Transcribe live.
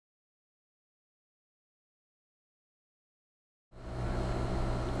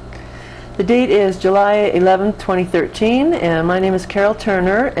The date is July 11th, 2013, and my name is Carol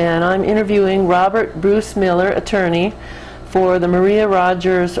Turner, and I'm interviewing Robert Bruce Miller, attorney, for the Maria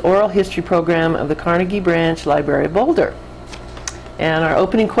Rogers Oral History Program of the Carnegie Branch Library of Boulder. And our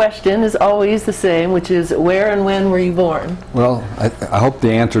opening question is always the same, which is, where and when were you born? Well, I hope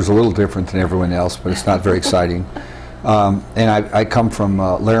the answer is a little different than everyone else, but it's not very exciting. And I come from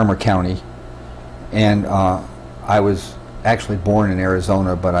Larimer County, and I was actually born in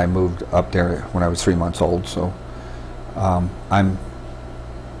Arizona, but I moved up there when I was 3 months old. So I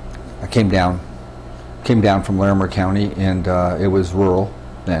came down from Larimer County, and it was rural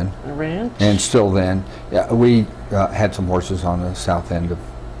then. A ranch? And still then. Yeah, we had some horses on the south end of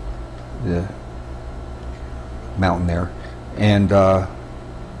the mountain there, and I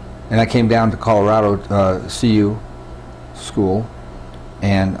came down to Colorado CU school,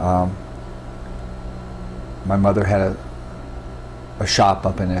 and my mother had a shop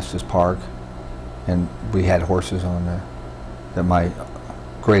up in Estes Park, and we had horses on that my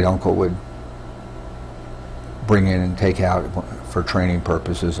great uncle would bring in and take out for training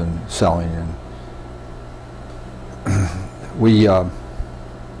purposes and selling. And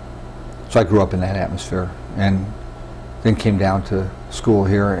so I grew up in that atmosphere, and then came down to school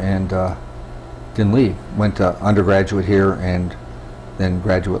here and didn't leave. Went to undergraduate here and then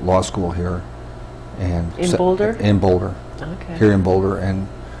graduate law school here. And in Boulder? In Boulder. Okay. Here in Boulder, and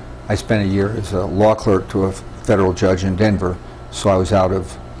I spent a year as a law clerk to a federal judge in Denver. So I was out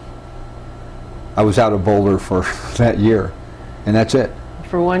of Boulder for that year, and that's it.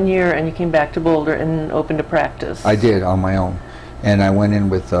 For 1 year, and you came back to Boulder and opened a practice. I did, on my own. And I went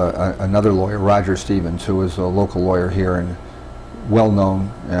in with another lawyer, Roger Stevens, who was a local lawyer here and well-known,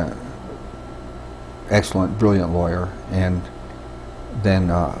 excellent, brilliant lawyer. And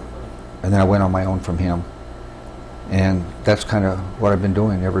then I went on my own from him. And that's kind of what I've been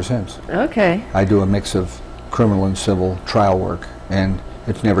doing ever since. Okay. I do a mix of criminal and civil trial work, and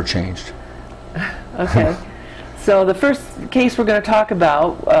it's never changed. Okay. So the first case we're going to talk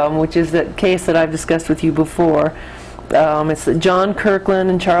about, which is that case that I've discussed with you before, it's the John Kirkland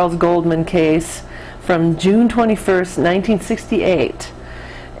and Charles Goldman case from June 21st, 1968.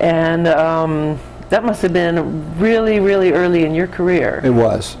 And that must have been really, really early in your career. It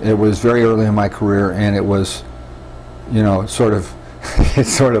was. It was very early in my career, and it was, you know, it's sort of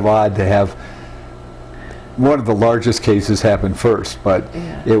odd to have one of the largest cases happen first, but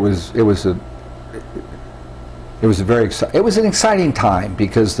yeah. It was an exciting time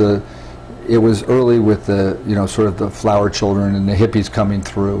because it was early with the, you know, sort of the flower children and the hippies coming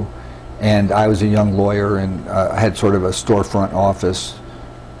through, and I was a young lawyer, and I had sort of a storefront office,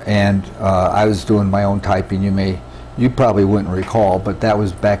 and I was doing my own typing. You probably wouldn't recall, but that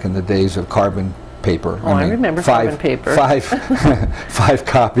was back in the days of carbon paper. Oh, I remember carbon paper. Five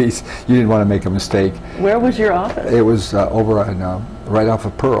copies. You didn't want to make a mistake. Where was your office? It was over on right off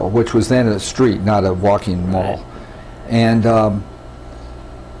of Pearl, which was then a street, not a walking mall. Right. And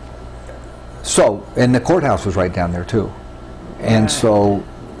and the courthouse was right down there too. And right. So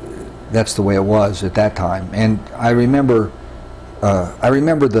that's the way it was at that time. And I remember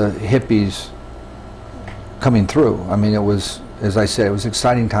the hippies coming through. I mean, it was, as I said, it was an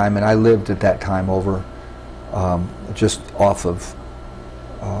exciting time, and I lived at that time over just off of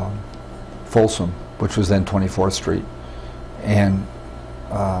Folsom, which was then 24th Street. And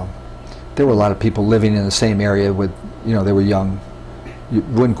there were a lot of people living in the same area with, you know, they were young. You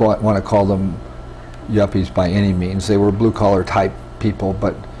wouldn't want to call them yuppies by any means. They were blue-collar type people,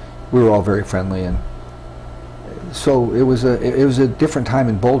 but we were all very friendly. And so it was a different time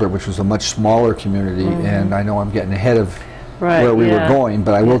in Boulder, which was a much smaller community. Mm-hmm. And I know I'm getting ahead of where we were going,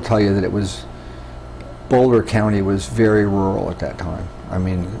 but I will tell you that Boulder County was very rural at that time. I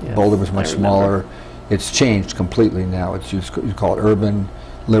mean, yes, Boulder was much smaller. It's changed completely now. It's you call it urban,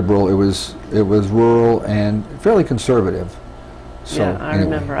 liberal. It was rural and fairly conservative. So yeah, I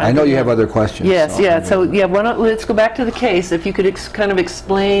remember. I know you have other questions. Yes, so yeah. So yeah, let's go back to the case. If you could kind of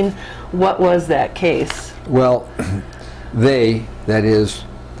explain what was that case. Well, that is,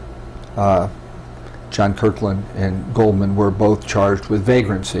 John Kirkland and Goldman were both charged with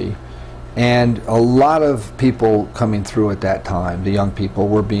vagrancy, and a lot of people coming through at that time, the young people,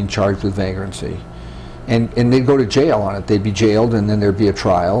 were being charged with vagrancy, and they'd go to jail on it. They'd be jailed, and then there'd be a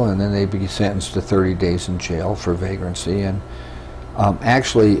trial, and then they'd be sentenced to 30 days in jail for vagrancy. And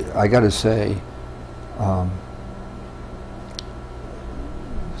actually, I got to say,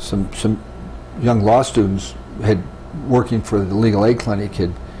 some young law students working for the legal aid clinic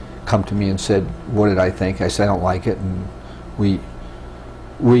had come to me and said, what did I think? I said, I don't like it. And we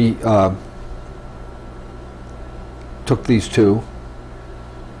took these two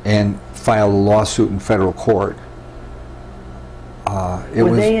and filed a lawsuit in federal court.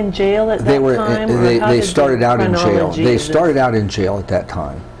 Were they in jail at that time? They started out in jail. They started out in jail at that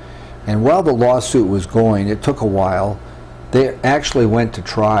time. And while the lawsuit was going, it took a while, they actually went to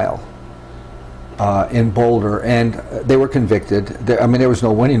trial in Boulder, and they were convicted. I mean, there was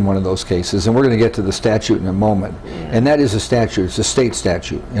no winning one of those cases, and we're going to get to the statute in a moment. Yeah. And that is a statute. It's a state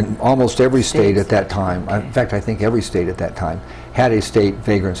statute. And almost every state at that time, in fact, I think every state at that time, had a state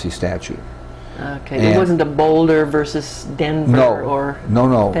vagrancy statute. Okay, and it wasn't a Boulder versus Denver or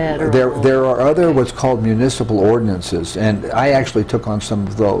no. Federal. There are other what's called municipal ordinances, and I actually took on some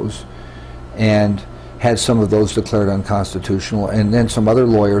of those and had some of those declared unconstitutional, and then some other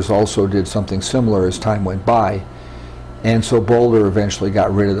lawyers also did something similar as time went by. And so Boulder eventually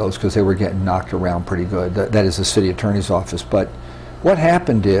got rid of those because they were getting knocked around pretty good. That is the city attorney's office. But what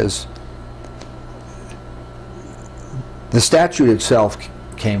happened is the statute itself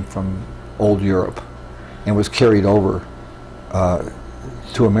came from old Europe and was carried over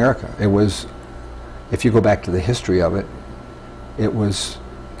to America. It was, if you go back to the history of it, it was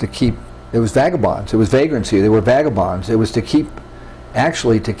to keep, it was vagabonds. It was vagrancy. They were vagabonds. It was to keep,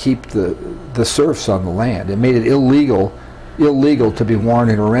 actually to keep the serfs on the land. It made it illegal to be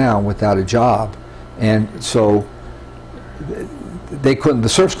wandering around without a job, and so they couldn't. The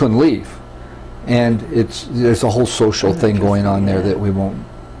serfs couldn't leave, and there's a whole social thing going on there that we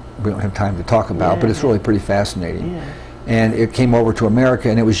don't have time to talk about, but it's really pretty fascinating. Yeah. And it came over to America,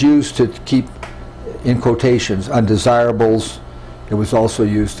 and it was used to keep, in quotations, undesirables. It was also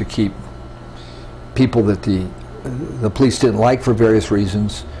used to keep people that the police didn't like for various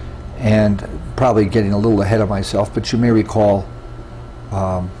reasons, and probably getting a little ahead of myself, but you may recall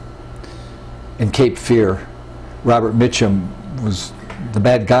in Cape Fear, Robert Mitchum was the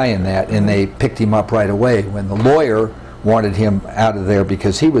bad guy in that, and they picked him up right away when the lawyer wanted him out of there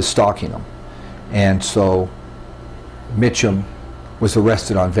because he was stalking them. And so Mitchum was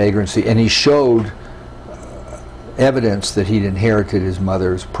arrested on vagrancy, and he showed evidence that he'd inherited his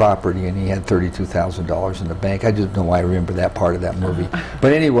mother's property, and he had $32,000 in the bank. I just don't know why I remember that part of that movie.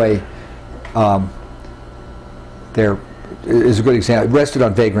 But anyway, there is a good example. Arrested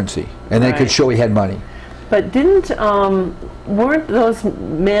on vagrancy, and they could show he had money. But weren't those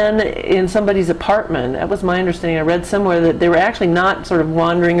men in somebody's apartment? That was my understanding. I read somewhere that they were actually not sort of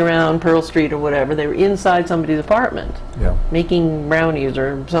wandering around Pearl Street or whatever. They were inside somebody's apartment, making brownies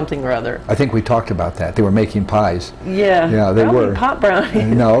or something or other. I think we talked about that. They were making pies. Yeah, they were. Pot brownies.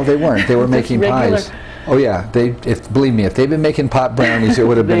 No, they weren't. They were making pies. Oh yeah, believe me, if they'd been making pot brownies, it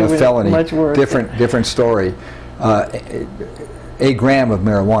would have been a felony. Much worse. Different story. A gram of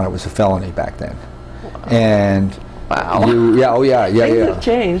marijuana was a felony back then. And wow. Things have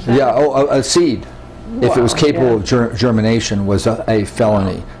changed. A seed, if it was capable of germination, was a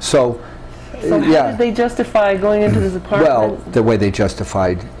felony. So how did they justify going into this apartment? Well, the way they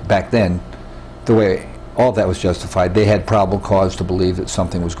justified back then, the way all of that was justified, they had probable cause to believe that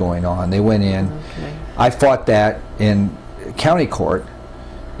something was going on. They went in. Okay. I fought that in county court,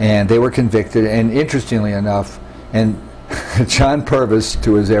 and they were convicted. And interestingly enough, and John Purvis,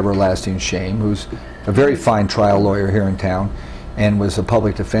 to his everlasting shame, who's a very fine trial lawyer here in town, and was a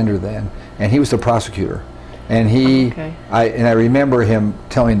public defender then, and he was the prosecutor. And I remember him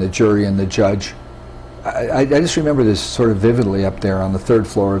telling the jury and the judge, I just remember this sort of vividly up there on the third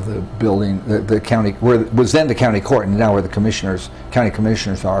floor of the building, the county, where it was then the county court, and now where the county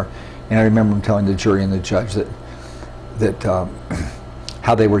commissioners are. And I remember him telling the jury and the judge that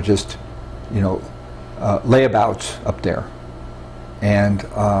how they were just, layabouts up there. And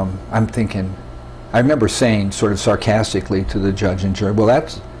I'm thinking, I remember saying sort of sarcastically to the judge and jury, well,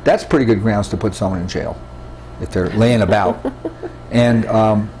 that's pretty good grounds to put someone in jail if they're laying about. And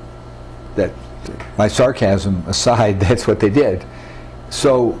that, my sarcasm aside, that's what they did.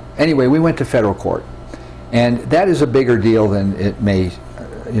 So anyway, we went to federal court, and that is a bigger deal than it may,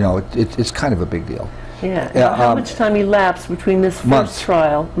 it's kind of a big deal. Yeah. How much time elapsed between this first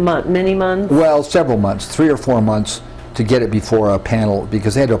trial? Many months? Well, several months, 3 or 4 months to get it before a panel,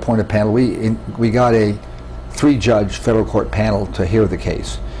 because they had to appoint a panel. We got a 3-judge federal court panel to hear the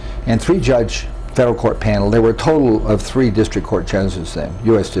case. And 3-judge federal court panel, there were a total of 3 district court judges then,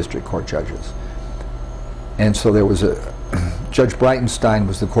 U.S. district court judges. And so there was Judge Breitenstein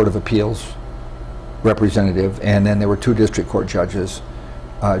was the Court of Appeals representative, and then there were 2 district court judges,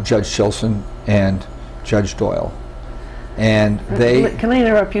 Judge Chilson and Judge Doyle. And they... Can I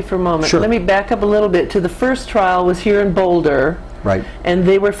interrupt you for a moment? Sure. Let me back up a little bit to the first trial was here in Boulder. Right. And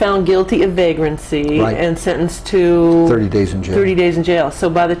they were found guilty of vagrancy and sentenced to 30 days in jail. 30 days in jail. So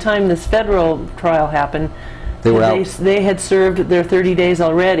by the time this federal trial happened, They were out. They had served their 30 days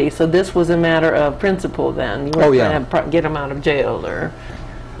already, so this was a matter of principle then. You weren't trying to get them out of jail or...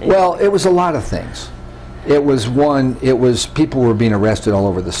 Well, it was a lot of things. It was people were being arrested all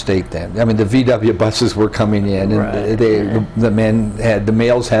over the state then. I mean, the VW buses were coming in, and the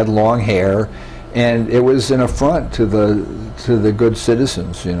males had long hair, and it was an affront to the good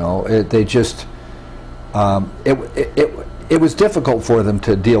citizens. You know, it was difficult for them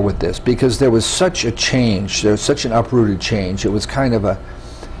to deal with this because there was such a change. There was such an uprooted change. It was kind of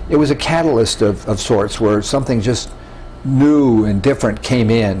it was a catalyst of sorts where something just new and different came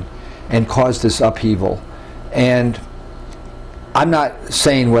in and caused this upheaval. And I'm not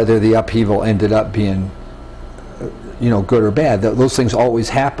saying whether the upheaval ended up being, good or bad. Those things always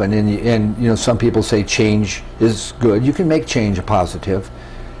happen, and some people say change is good. You can make change a positive,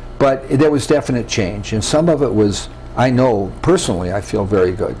 but there was definite change, and some of it was, I know personally, I feel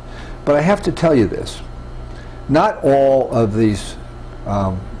very good. But I have to tell you this: not all of these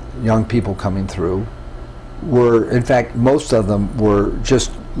young people coming through were, in fact, most of them were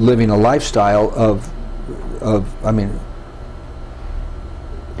just living a lifestyle of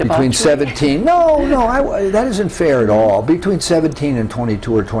between 17, that isn't fair at all. Between 17 and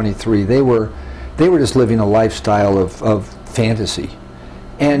 22 or 23, they were just living a lifestyle of fantasy.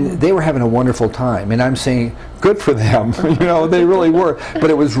 And they were having a wonderful time. And I'm saying, good for them, they really were.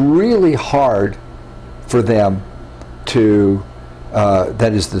 But it was really hard for them to,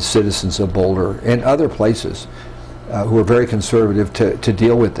 that is the citizens of Boulder and other places who are very conservative, to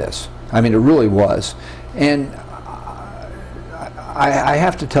deal with this. I mean, it really was. And I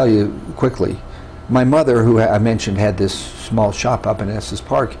have to tell you quickly, my mother, who I mentioned had this small shop up in Estes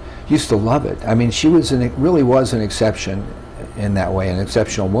Park, used to love it. I mean, she really was an exception in that way, an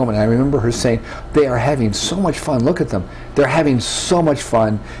exceptional woman. I remember her saying, they are having so much fun. Look at them. They're having so much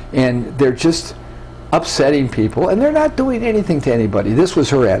fun, and they're just upsetting people, and they're not doing anything to anybody. This was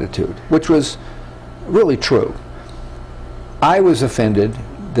her attitude, which was really true. I was offended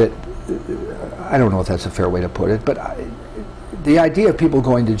that, I don't know if that's a fair way to put it, but the idea of people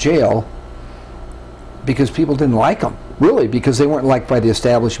going to jail because people didn't like them, really, because they weren't liked by the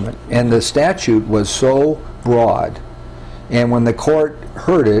establishment. And the statute was so broad, and when the court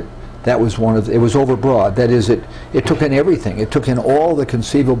heard it, it was overbroad. That is, it took in everything. It took in all the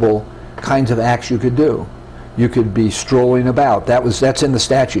conceivable kinds of acts you could do. You could be strolling about. That's in the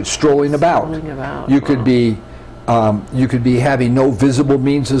statute. Strolling about. You could be having no visible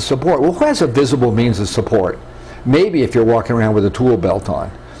means of support. Well, who has a visible means of support? Maybe if you're walking around with a tool belt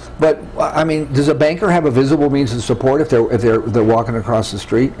on. But I mean, does a banker have a visible means of support if they're walking across the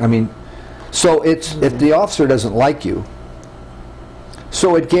street? I mean, so if the officer doesn't like you,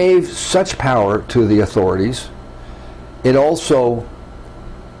 so it gave such power to the authorities. It also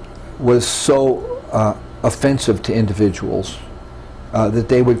was so offensive to individuals that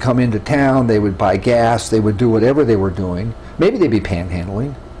they would come into town, they would buy gas, they would do whatever they were doing. Maybe they'd be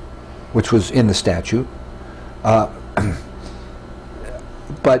panhandling, which was in the statute.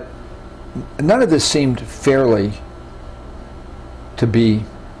 But none of this seemed fairly to be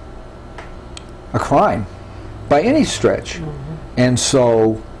a crime by any stretch. And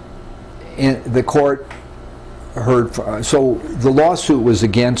so the court heard, so the lawsuit was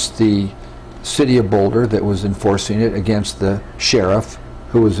against the city of Boulder that was enforcing it, against the sheriff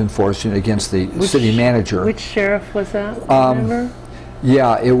who was enforcing it, against the city manager. Which sheriff was that? Remember?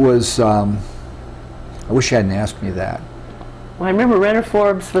 Yeah, it was, I wish you hadn't asked me that. Well, I remember Renner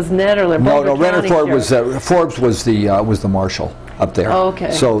Forbes was Ned, or no, Renner Forbes was the marshal up there. Oh,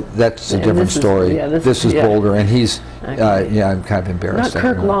 okay. So that's a different story. This is Boulder, and he's, yeah, I'm kind of embarrassed. Not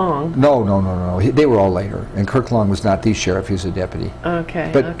Kirk Long. No. They were all later, and Kirk Long was not the sheriff; he was a deputy.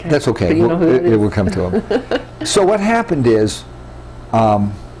 Okay. But that's okay. But you know who it will come to him. So what happened is,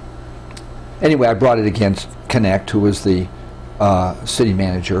 anyway, I brought it against Connect, who was the city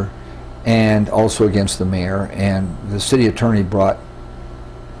manager, and also against the mayor, and the city attorney brought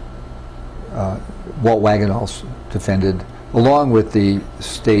Walt Wagenhals defended, along with the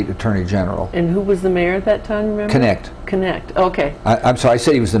state attorney general. And who was the mayor at that time, remember? Connect, okay. I'm sorry, I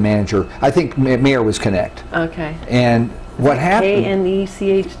said he was the manager. I think mayor was Connect. Okay. And what happened...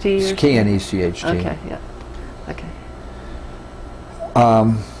 K-N-E-C-H-T? It's K-N-E-C-H-T. Okay, yeah. Okay.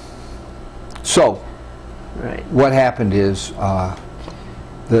 So, right. What happened is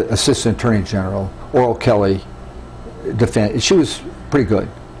the assistant attorney general, Oral Kelly, she was pretty good.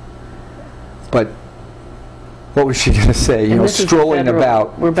 But what was she going to say? You know, strolling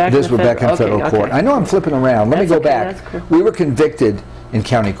about. We're back in federal court. Okay. I know I'm flipping around. Let me go back. That's cool. We were convicted in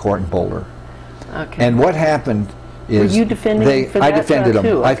county court in Boulder. Okay. And what happened is were you defending for that I defended them.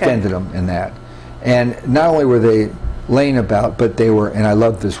 too? Okay. I defended them in that. And not only were they laying about, but they were, and I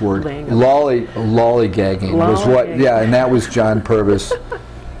love this word, lollygagging was what, yeah, and that was John Purvis.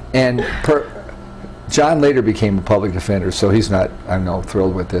 And John later became a public defender, so he's not, I'm not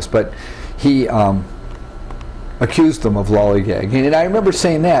thrilled with this, but he accused them of lollygagging. And I remember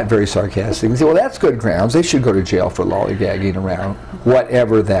saying that very sarcastically. He said, well, that's good grounds. They should go to jail for lollygagging around,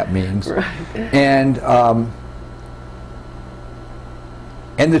 whatever that means. Right.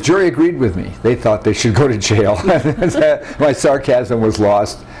 And the jury agreed with me. They thought they should go to jail. My sarcasm was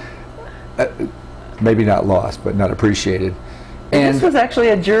lost. Maybe not lost, but not appreciated. And this was actually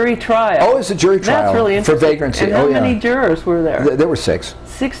a jury trial. Oh, it's a jury trial. That's really interesting. For vagrancy. And how many jurors were there? There were 6.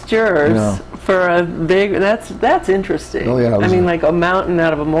 6 jurors for a that's interesting. Oh, yeah. I mean, like a mountain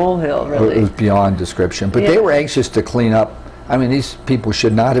out of a molehill, really. It was beyond description. But they were anxious to clean up. I mean, these people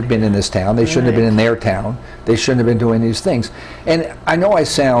should not have been in this town. They shouldn't have been in their town. They shouldn't have been doing these things. And I know I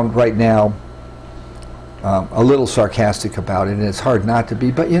sound right now a little sarcastic about it, and it's hard not to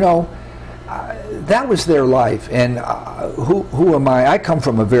be, but you know, that was their life. And who am I? I come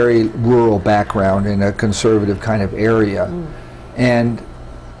from a very rural background in a conservative kind of area. And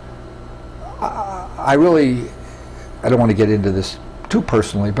I don't want to get into this too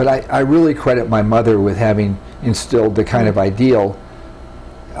personally, but I really credit my mother with having instilled the kind of ideal.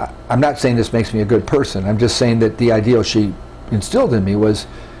 I'm not saying this makes me a good person. I'm just saying that the ideal she instilled in me was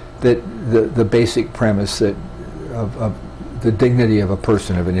that the basic premise that of the dignity of a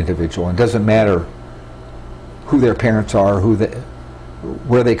person, of an individual. And it doesn't matter who their parents are,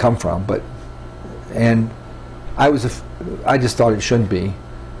 where they come from, and I just thought it shouldn't be.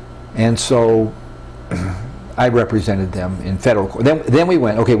 And so I represented them in federal court. Then we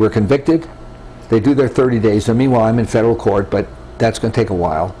went, okay, we're convicted. They do their 30 days, and meanwhile I'm in federal court, but that's going to take a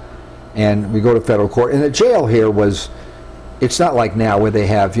while. And we go to federal court. And the jail here it's not like now where they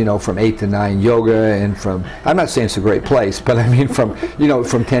have, you know, from 8 to 9 yoga, and I'm not saying it's a great place, but I mean from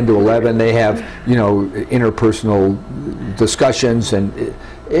 10 to 11 they have, you know, interpersonal discussions, and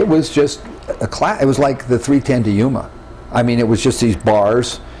it was just a class. It was like the 310 to Yuma. I mean, it was just these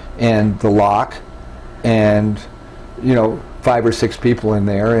bars and the lock and, you know, 5 or 6 people in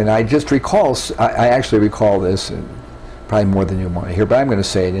there. And I just recall, I actually recall this, probably more than you want to hear, but I'm going to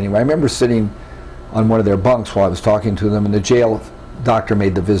say it anyway. I remember sitting on one of their bunks while I was talking to them, and the jail doctor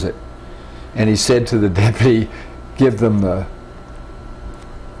made the visit. And he said to the deputy, give them the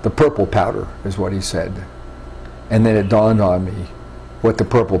purple powder, is what he said. And then it dawned on me what the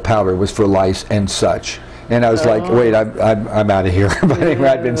purple powder was for lice and such. And I was like, wait, I'm out of here. But anyway,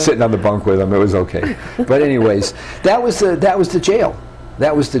 I'd been sitting on the bunk with them. It was okay. But anyways, that was the jail.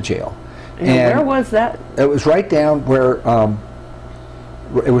 That was the jail. And where was that? It was right down where,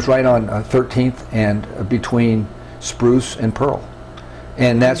 it was right on 13th and between Spruce and Pearl.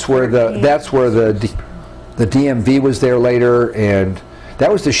 And that's where the DMV was there later, and that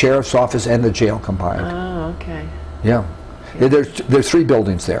was the sheriff's office and the jail combined. Oh, okay. Yeah. There's 3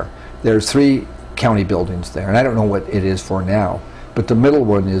 buildings there. There's 3 county buildings there, and I don't know what it is for now, but the middle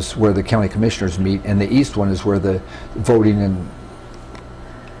one is where the county commissioners meet, and the east one is where the voting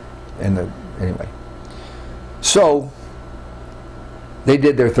anyway. So they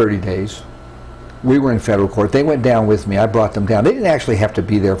did their 30 days. We were in federal court. They went down with me. I brought them down. They didn't actually have to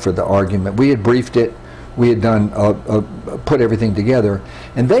be there for the argument. We had briefed it. We had done put everything together,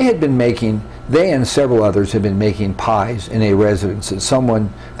 and they and several others had been making pies in a residence that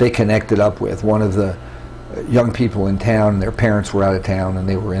someone they connected up with, one of the young people in town. Their parents were out of town, and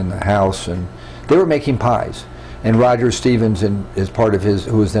they were in the house, and they were making pies. And Roger Stevens,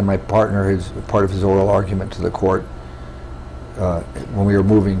 who was then my partner, part of his oral argument to the court when we were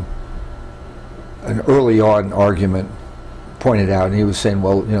moving, an early on argument, pointed out, and he was saying,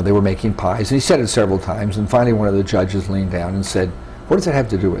 well, you know, they were making pies, and he said it several times, and finally one of the judges leaned down and said, what does that have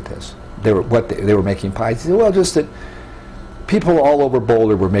to do with this? They were making pies. He said, well, just that people all over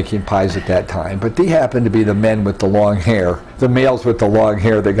Boulder were making pies at that time, but they happened to be the men with the long hair, the males with the long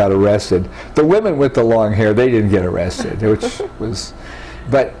hair that got arrested. The women with the long hair, they didn't get arrested, which was,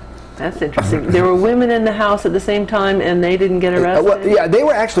 but that's interesting. There were women in the house at the same time, and they didn't get arrested? Well, yeah, they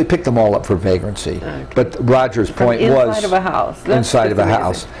were actually picked them all up for vagrancy. Okay. But Roger's point was... Inside of a house. Inside of a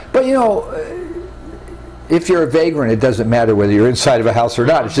house. But, you know, if you're a vagrant, it doesn't matter whether you're inside of a house or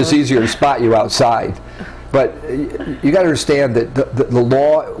not. It's just easier to spot you outside. But you got to understand that the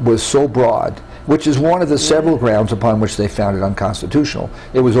law was so broad, which is one of the several grounds upon which they found it unconstitutional.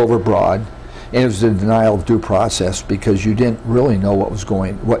 It was overbroad. And it was a denial of due process because you didn't really know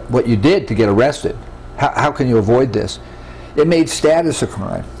what you did to get arrested. How can you avoid this? It made status a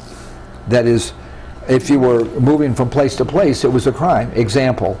crime. That is, if you were moving from place to place, it was a crime.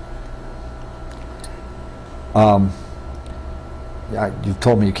 Example, You've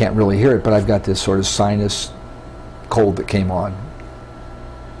told me you can't really hear it, but I've got this sort of sinus cold that came on.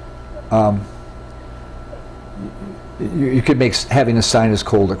 You could make having a sinus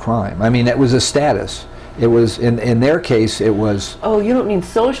cold a crime. I mean, it was a status. It was, in their case, it was... Oh, you don't mean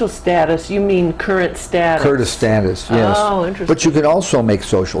social status, you mean current status. Current status, yes. Oh, interesting. But you could also make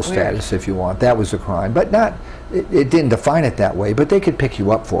social status if you want. That was a crime. But not, it didn't define it that way, but they could pick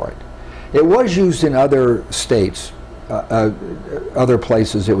you up for it. It was used in other states, other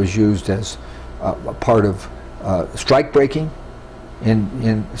places. It was used as a part of strike breaking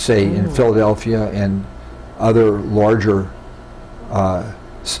in Philadelphia and other larger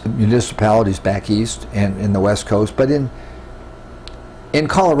municipalities back east and in the West Coast. But in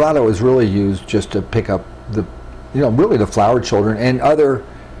Colorado, it was really used just to pick up the, really the flower children and other,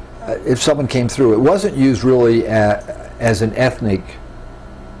 if someone came through. It wasn't used really as an ethnic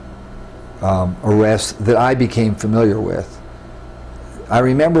arrest that I became familiar with. I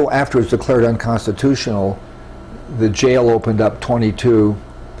remember after it was declared unconstitutional, the jail opened up 22,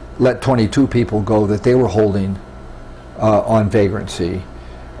 let 22 people go that they were holding on vagrancy.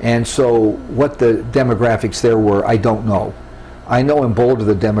 And so what the demographics there were, I don't know. I know in Boulder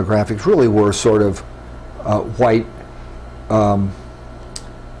the demographics really were sort of white,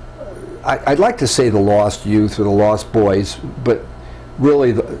 I'd like to say the lost youth or the lost boys, but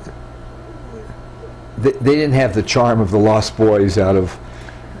really they didn't have the charm of the lost boys out of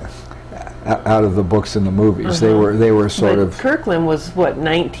the books and the movies. They were sort of... Kirkland was what,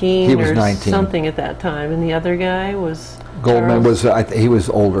 19? He was or 19. Something at that time, and the other guy was... Goldman was, he was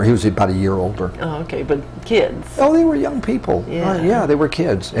older. He was about a year older. Oh, okay, but kids. Oh, they were young people. Yeah, yeah, they were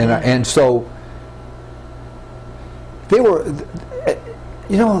kids, and so they were,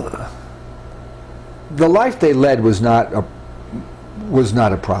 the life they led was not a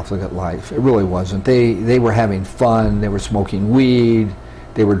profligate life. It really wasn't. They were having fun. They were smoking weed.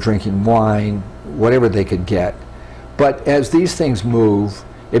 They were drinking wine, whatever they could get. But as these things move,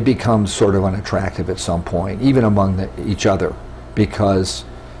 it becomes sort of unattractive at some point, even among each other, because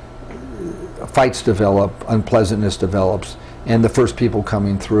fights develop, unpleasantness develops, and the first people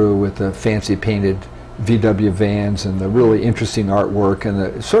coming through with the fancy painted VW vans and the really interesting artwork and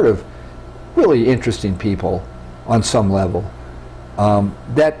the sort of really interesting people on some level,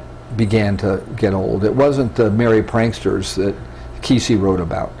 that began to get old. It wasn't the merry pranksters that Kesey wrote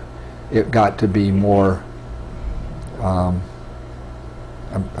about. It got to be more, I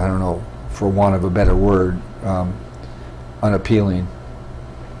don't know, for want of a better word, unappealing,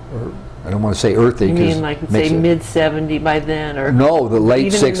 or I don't want to say earthy. You mean like say mid-70 by then, or no, the late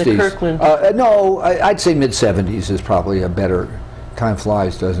even 60s. In the Kirkland. No, I'd say mid-70s is probably a better. Time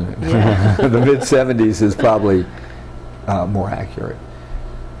flies, doesn't it? Yeah. The mid-70s is probably more accurate.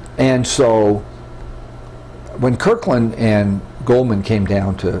 And so when Kirkland and Goldman came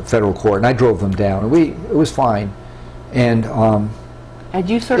down to federal court, and I drove them down, and it was fine. And had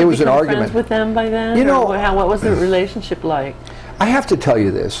you sort of become friends with them by then? You know, what was the relationship like? I have to tell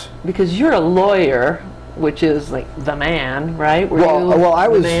you this. Because you're a lawyer, which is like the man, right? Well, I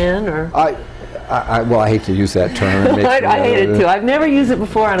was the man, or well, I hate to use that term. I hate it too. I've never used it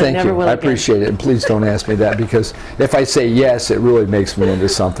before, and I never will again. I appreciate it, and please don't ask me that, because if I say yes, it really makes me into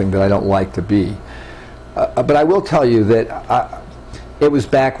something that I don't like to be. But I will tell you that it was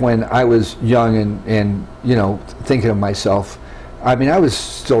back when I was young and thinking of myself. I mean, I was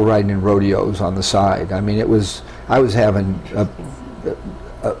still riding in rodeos on the side. I mean, I was having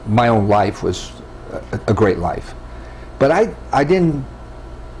my own life was a great life, but I didn't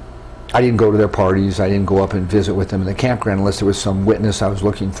go to their parties. I didn't go up and visit with them in the campground unless there was some witness I was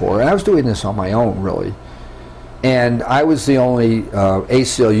looking for. And I was doing this on my own, really. And I was the only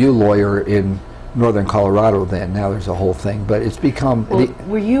ACLU lawyer in northern Colorado then. Now there's a whole thing, but it's become... Well,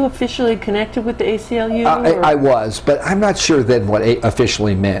 were you officially connected with the ACLU? I was, but I'm not sure then what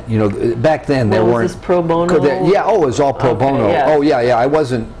officially meant. Back then there weren't... Was this pro bono? It was all pro bono. Yeah. Oh, yeah. I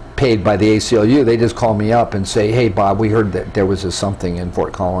wasn't paid by the ACLU. They just called me up and say, hey, Bob, we heard that there was something in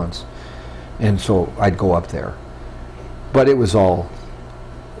Fort Collins. And so I'd go up there. But it was all...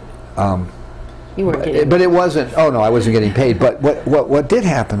 you weren't getting But it wasn't... Oh, no, I wasn't getting paid. But what did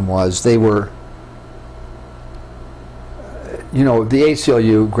happen was they were... the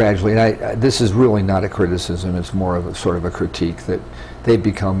ACLU gradually, and this is really not a criticism, it's more of a sort of a critique, that they've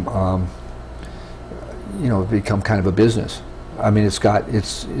become, become kind of a business. I mean,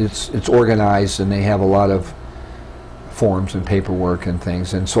 it's organized, and they have a lot of forms and paperwork and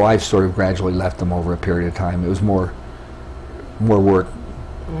things, and so I've sort of gradually left them over a period of time. It was more work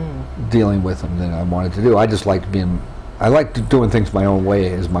dealing with them than I wanted to do. I liked doing things my own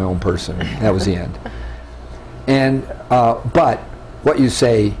way as my own person. That was the end. And but what you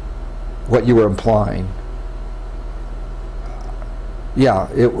say, what you were implying, yeah,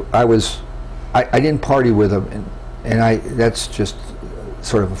 I didn't party with him, and that's just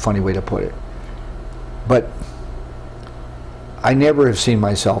sort of a funny way to put it. But I never have seen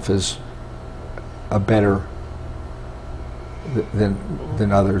myself as a better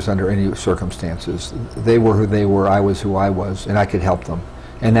than others under any circumstances. They were who they were, I was who I was, and I could help them.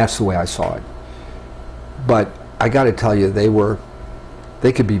 And that's the way I saw it. But I got to tell you,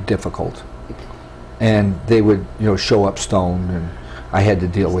 they could be difficult. And they would, show up stoned, and I had to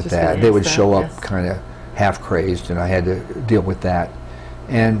deal with that. They would show up kind of half crazed, and I had to deal with that.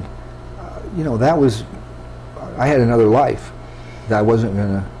 And, that was, I had another life that I wasn't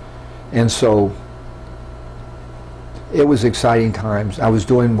going to, and so it was exciting times. I was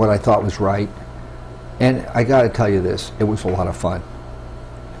doing what I thought was right. And I got to tell you this, it was a lot of fun.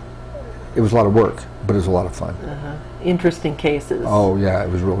 It was a lot of work, but it was a lot of fun. Interesting cases. Oh yeah, it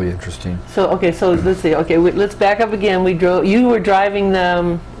was really interesting. So okay, so let's see. Okay, let's back up again. You were driving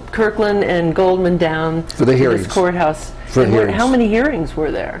Kirkland and Goldman down for the hearings. This courthouse. For hearings. How many hearings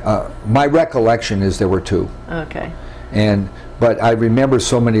were there? My recollection is there were 2. Okay. But I remember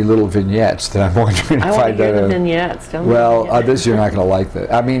so many little vignettes that I'm wondering if I want to hear the vignettes. Tell me well, this you're not going to like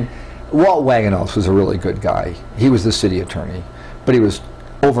that. I mean, Walt Wagenhals was a really good guy. He was the city attorney, but he was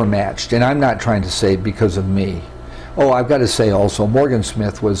overmatched. And I'm not trying to say because of me. Oh, I've got to say also, Morgan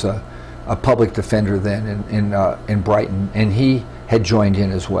Smith was a public defender then in Brighton, and he had joined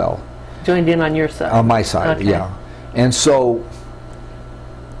in as well. Joined in on your side? On my side, okay. Yeah. And so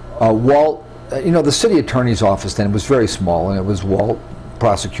Walt, the city attorney's office then was very small, and it was Walt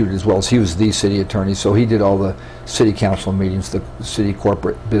prosecuted as well as he was the city attorney, so he did all the city council meetings, the city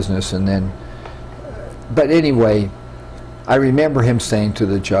corporate business, and then, but anyway, I remember him saying to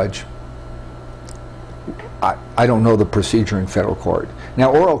the judge, I don't know the procedure in federal court.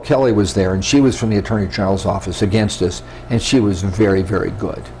 Now, Oral Kelly was there, and she was from the Attorney General's office against us, and she was very, very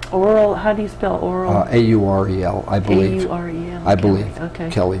good. Oral, how do you spell oral? A-U-R-E-L, I believe. A-U-R-E-L. I believe. Okay.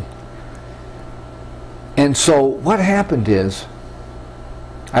 Kelly. And so what happened is,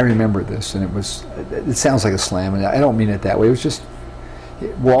 I remember this, and it sounds like a slam, and I don't mean it that way. It was just,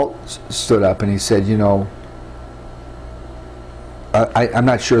 Walt stood up and he said, I'm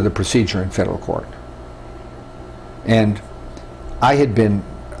not sure the procedure in federal court. And I had been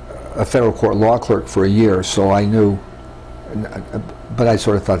a federal court law clerk for a year, so I knew, but I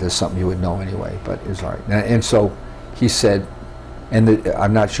sort of thought there's something you would know anyway, but it's all right. And so he said,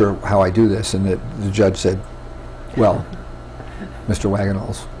 I'm not sure how I do this, and the judge said, well, Mr.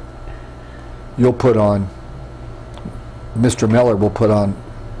 Wagenhals, you'll put on, Mr. Miller will put on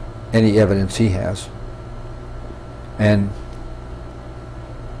any evidence he has, and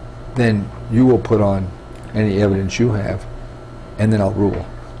then you will put on any evidence you have, and then I'll rule.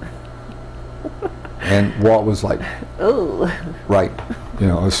 And Walt was like, oh, right.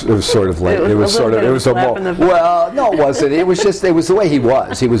 It was sort of like, it was a well, no, it wasn't. It was just, it was the way he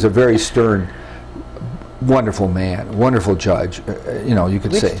was. He was a very stern, wonderful man, wonderful judge. You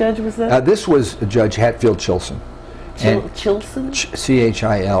could say. Which judge was that? This was Judge Hatfield Chilson. Chilson?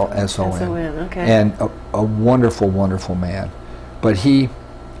 C-H-I-L-S-O-N. S-O-N, okay. And a wonderful, wonderful man. But he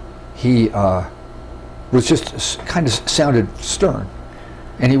was just kind of sounded stern.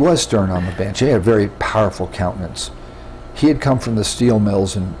 And he was stern on the bench. He had a very powerful countenance. He had come from the steel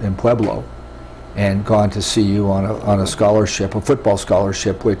mills in Pueblo and gone to CU on a scholarship, a football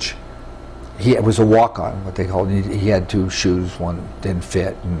scholarship, which it was a walk-on, what they called it. He had 2 shoes, one didn't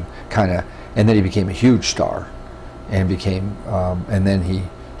fit, and then he became a huge star, and and then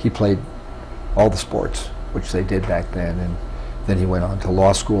he played all the sports, which they did back then, and then he went on to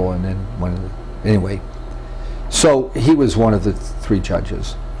law school, and then anyway. So he was one of the 3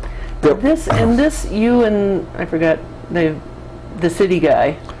 judges. You and I forgot the city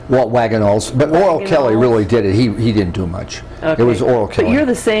guy. Walt Wagenhals, but Oral Kelly really did it. He didn't do much. Okay. It was Oral Kelly. But you're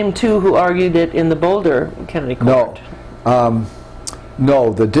the same 2 who argued it in the Boulder County Court.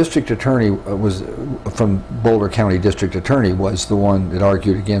 No, the district attorney was from Boulder County District Attorney was the one that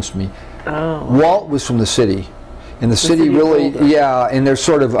argued against me. Oh. Walt was from the city. And the city really, yeah, and there's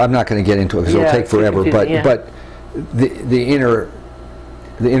sort of, I'm not going to get into it because it'll take forever, but the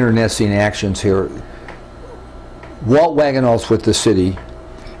internecine actions here, Walt Wagenhals with the city,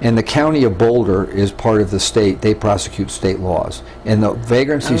 and the county of Boulder is part of the state. They prosecute state laws. And the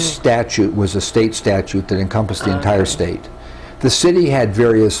vagrancy statute was a state statute that encompassed the entire state. The city had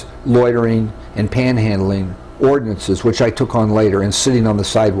various loitering and panhandling ordinances, which I took on later, and sitting on the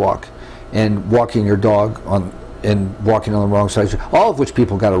sidewalk and walking your dog and walking on the wrong side, all of which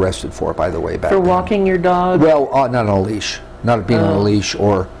people got arrested for, by the way, back For then. walking your dog? Well, not on a leash, not being on a leash,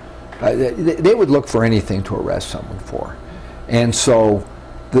 or they would look for anything to arrest someone for. And so,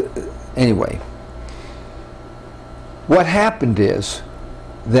 anyway, what happened is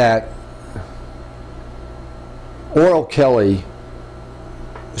that Oral Kelly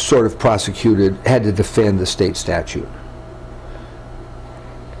sort of prosecuted, had to defend the state statute.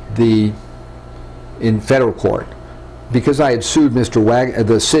 In federal court, because I had sued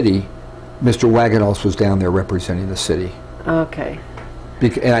the city, Mr. Wagenhals was down there representing the city. Okay.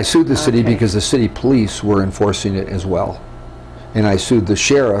 And I sued the city because the city police were enforcing it as well. And I sued the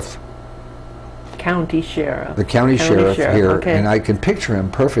sheriff. County sheriff. The county sheriff here, okay. and I can picture him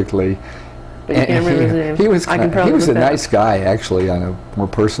perfectly. But you can't remember his name. He was a nice guy, actually, on a more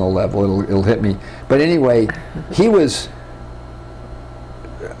personal level. It'll hit me. But anyway, he was...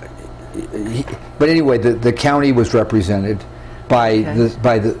 but anyway, the county was represented by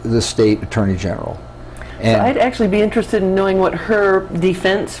the state attorney general. And so I'd actually be interested in knowing what her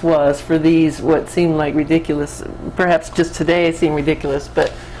defense was for these, what seemed like ridiculous, perhaps just today seem ridiculous,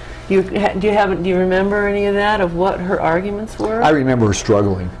 but do you remember any of that, of what her arguments were? I remember her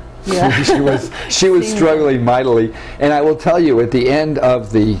struggling. Yeah. she was struggling mightily, and I will tell you, at the end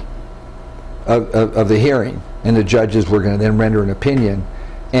of the hearing, and the judges were going to then render an opinion,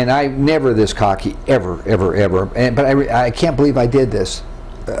 and I'm never this cocky, ever, but I can't believe I did this,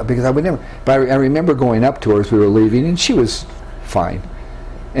 because I would never, but I remember going up to her as we were leaving, and she was fine,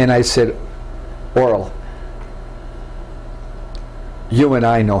 and I said, Oral, you and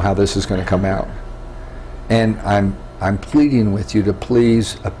I know how this is going to come out, and I'm pleading with you to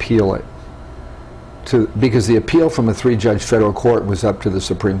please appeal it, because the appeal from a 3-judge federal court was up to the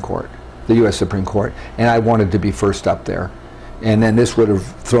Supreme Court, the U.S. Supreme Court, and I wanted to be first up there. And then this would have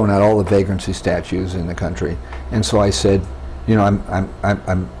thrown out all the vagrancy statutes in the country. And so I said, you know,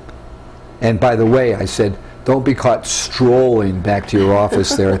 and by the way, I said, don't be caught strolling back to your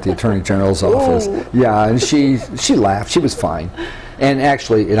office there at the Attorney General's office. Yeah, and she laughed. She was fine. And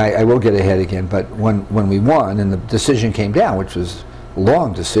actually, and I will get ahead again, but when we won and the decision came down, which was a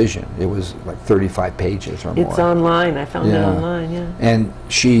long decision, it was like 35 pages or more. It's online. I found it online, yeah. And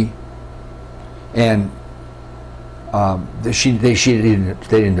they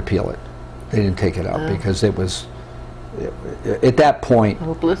didn't appeal it. They didn't take it up because it was, at that point,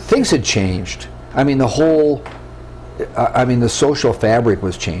 hopeless. Things had changed. I mean, the social fabric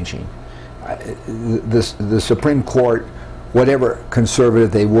was changing. The Supreme Court, whatever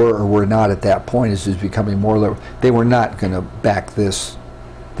conservative they were or were not at that point, is becoming more liberal. They were not going to back this.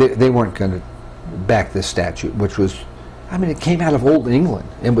 They weren't going to back this statute, which was, I mean, it came out of old England.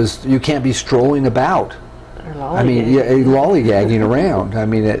 It was, you can't be strolling about. I mean, lollygagging around. I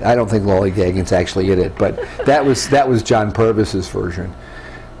mean, I don't think lollygagging's actually in it, but that was John Purvis's version.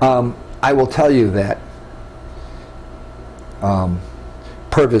 I will tell you that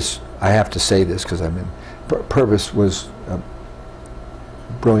Purvis, I have to say this because Purvis was a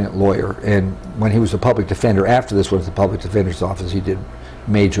brilliant lawyer, and when he was a public defender, after this went to the public defender's office, he did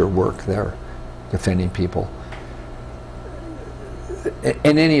major work there, defending people.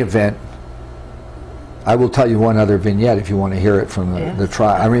 In any event, I will tell you one other vignette if you want to hear it from the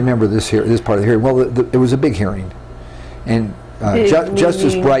trial. I remember this part of the hearing. Well, it was a big hearing, and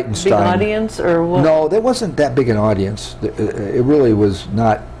Justice Breitenstein. Big audience or what? No, there wasn't that big an audience. It really was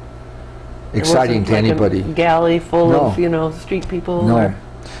not exciting to anybody. A galley full of street people. No, or?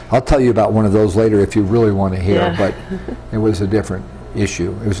 I'll tell you about one of those later if you really want to hear. But it was a different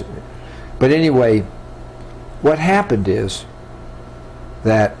issue. But anyway, what happened is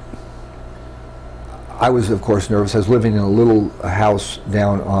that I was, of course, nervous. I was living in a little house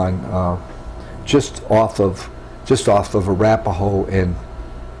down on just off of Arapahoe and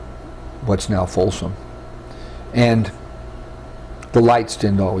what's now Folsom, and the lights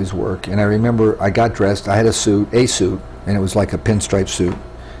didn't always work. And I remember I got dressed. I had a suit, and it was like a pinstripe suit,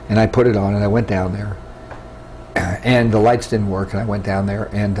 and I put it on and I went down there, and the lights didn't work, and I went down there,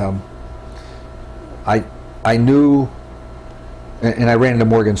 and I knew. And I ran into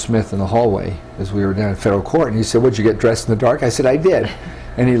Morgan Smith in the hallway as we were down at federal court, and he said, "Would you get dressed in the dark?" I said, "I did."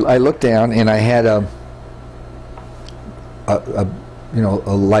 And I looked down, and I had a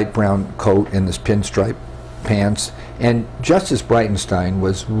light brown coat and this pinstripe pants. And Justice Breitenstein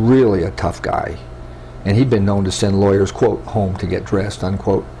was really a tough guy, and he'd been known to send lawyers, quote, home to get dressed,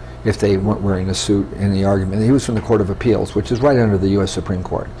 unquote, if they weren't wearing a suit in the argument. He was from the Court of Appeals, which is right under the U.S. Supreme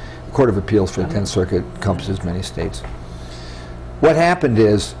Court. The Court of Appeals for the 10th Circuit encompasses many states. What happened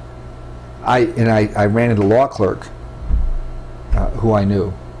is, I ran into a law clerk who I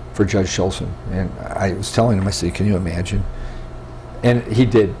knew, for Judge Schulzen. And I was telling him, I said, can you imagine? And he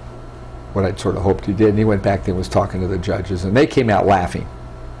did what I'd sort of hoped he did, and he went back there and was talking to the judges, and they came out laughing.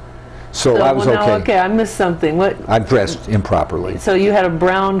 So I was okay. Okay, I missed something. What? I'm dressed improperly. So you had a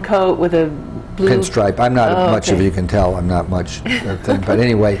brown coat with a blue pinstripe. I'm not much okay. of you can tell. I'm not much thing. But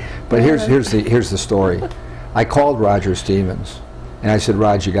anyway, but here's the story. I called Roger Stevens, and I said,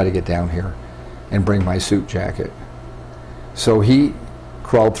 Roger, you got to get down here and bring my suit jacket. So he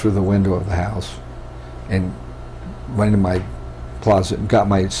crawled through the window of the house and went into my closet and got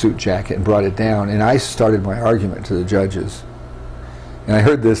my suit jacket and brought it down, and I started my argument to the judges. And I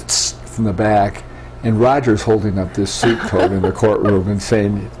heard this tss from the back, and Roger's holding up this suit coat in the courtroom and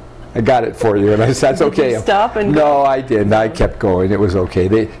saying, I got it for you. And I said, that's okay. Did you stop and No, I didn't. I kept going. It was okay.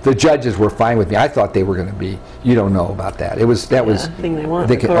 The judges were fine with me. I thought they were going to be. You don't know about that. Was thing they want.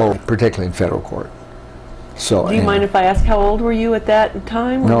 Particularly in federal court. So. Do you mind if I ask how old were you at that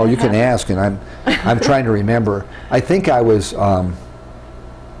time? No, you can ask, and I'm trying to remember. I think I was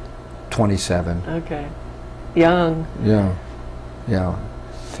 27. Okay, young. Yeah, yeah.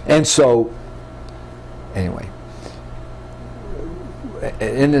 And so, anyway,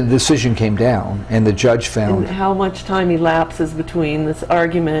 and the decision came down, and the judge found. And how much time elapses between this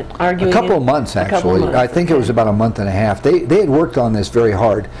arguing? A couple of months, actually. I think it was about a month and a half. They had worked on this very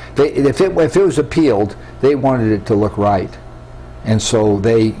hard. If it was appealed, they wanted it to look right, and so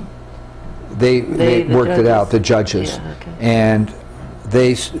they worked it out. The judges, yeah, okay.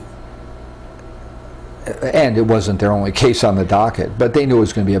 and it wasn't their only case on the docket, but they knew it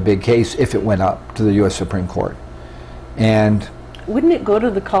was going to be a big case if it went up to the U.S. Supreme Court. And wouldn't it go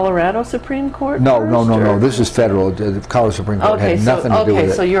to the Colorado Supreme Court? No, first, no. This is federal. The Colorado Supreme Court had nothing to do with it.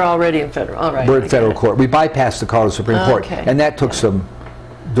 Okay, so you're already in federal. All right. We're in federal court. We bypassed the Colorado Supreme Court, and that took some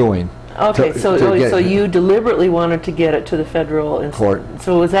doing. Okay, so you deliberately wanted to get it to the federal court.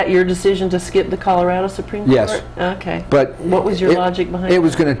 So was that your decision to skip the Colorado Supreme Court? Yes. Okay. But what was your logic behind it? It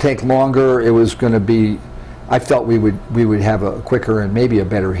was going to take longer. It was going to be. I felt we would have a quicker and maybe a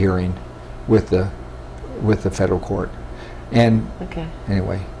better hearing with the federal court. And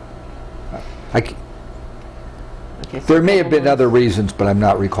anyway, there may have been other reasons, but I'm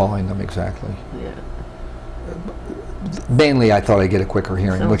not recalling them exactly. Yeah. Mainly, I thought I'd get a quicker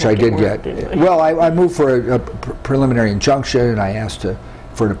hearing, which I did get. Well, I moved for a preliminary injunction, and I asked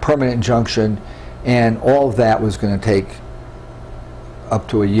for a permanent injunction, and all of that was going to take up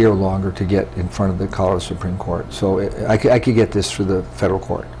to a year longer to get in front of the Colorado Supreme Court. So I could get this through the federal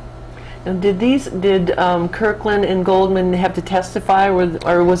court. And did Kirkland and Goldman have to testify,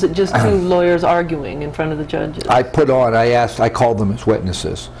 or was it just two lawyers arguing in front of the judges? I called them as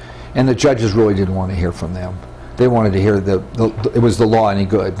witnesses, and the judges really didn't want to hear from them. They wanted to hear it was the law any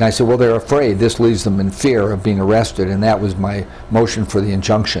good. And I said, well, they're afraid. This leaves them in fear of being arrested, and that was my motion for the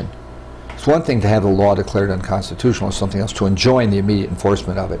injunction. It's one thing to have the law declared unconstitutional, it's something else to enjoin the immediate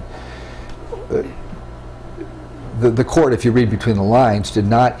enforcement of it. The court, if you read between the lines, did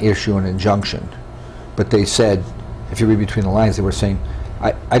not issue an injunction, but they said, if you read between the lines, they were saying,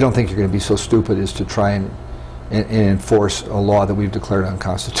 I don't think you're going to be so stupid as to try and enforce a law that we've declared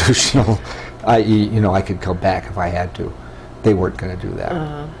unconstitutional, i.e., I could come back if I had to. They weren't going to do that.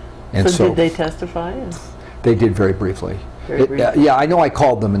 And so did they testify? They did very briefly. Yeah, I know I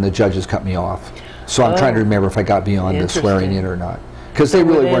called them and the judges cut me off. So I'm trying to remember if I got beyond the swearing in or not. Because they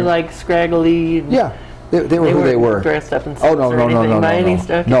really weren't. Like scraggly? Yeah. They were who they were. Dressed up in suits no.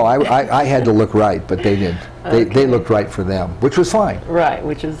 No, I had to look right, but they didn't. They looked right for them, which was fine. Right,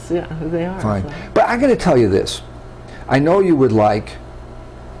 which is who they are. Fine. So. But I'm going to tell you this. I know you would like,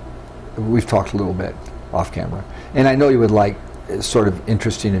 we've talked a little bit off camera, and I know you would like sort of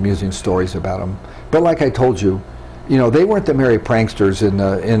interesting, amusing stories about them. But like I told you, they weren't the merry pranksters in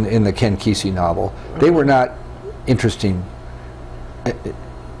the Ken Kesey novel. They were not interesting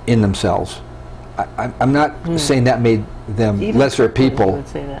in themselves. I'm not saying that made them Even lesser people. Would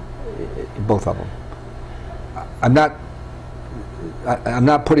say that. Both of them. I'm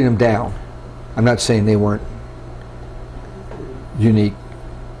not putting them down. I'm not saying they weren't unique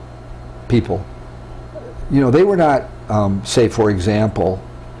people. They were not, say for example,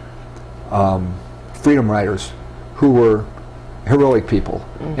 freedom riders who were heroic people.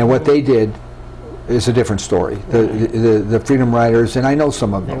 And what they did is a different story. The freedom riders, and I know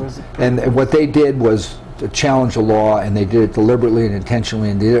some of them, and what they did was to challenge the law, and they did it deliberately and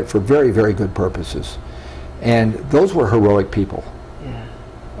intentionally, and did it for very, very good purposes. And those were heroic people. Yeah.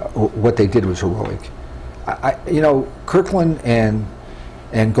 What they did was heroic. Kirkland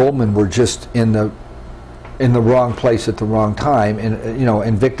and Goldman were just in the wrong place at the wrong time, and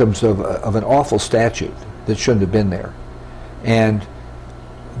and victims of an awful statute that shouldn't have been there. And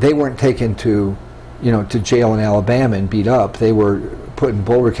they weren't taken to, to jail in Alabama and beat up. They were put in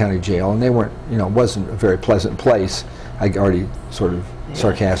Boulder County Jail, and they weren't, wasn't a very pleasant place. I already sort of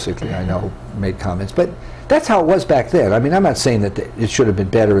sarcastically, I know, made comments, but that's how it was back then. I mean, I'm not saying that it should have been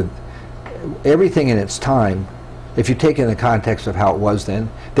better. Everything in its time, if you take it in the context of how it was then,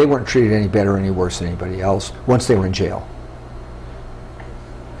 they weren't treated any better or any worse than anybody else once they were in jail.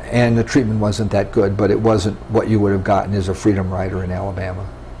 And the treatment wasn't that good, but it wasn't what you would have gotten as a freedom rider in Alabama.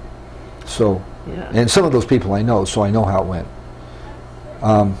 So, and some of those people I know, so I know how it went.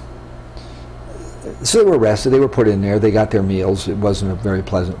 So they were arrested, they were put in there, they got their meals. It wasn't a very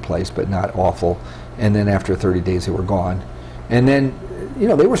pleasant place, but not awful. And then after 30 days they were gone. And then,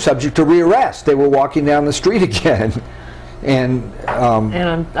 they were subject to rearrest. They were walking down the street again. And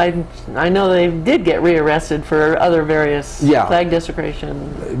I know they did get rearrested for other various flag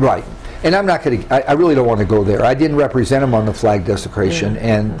desecration. Right. And I'm not going to, I really don't want to go there. I didn't represent them on the flag desecration,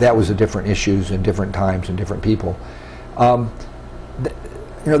 and that was a different issues and different times and different people.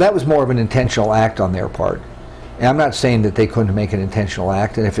 That was more of an intentional act on their part. And I'm not saying that they couldn't make an intentional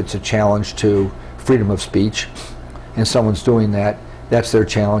act, and if it's a challenge to freedom of speech and someone's doing that, that's their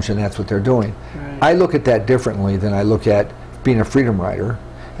challenge and that's what they're doing. Right. I look at that differently than I look at being a freedom rider,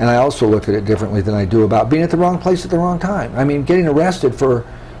 and I also look at it differently than I do about being at the wrong place at the wrong time. I mean, getting arrested for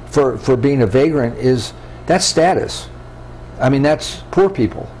being a vagrant that's status. I mean, that's poor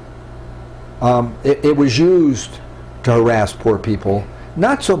people. It was used to harass poor people.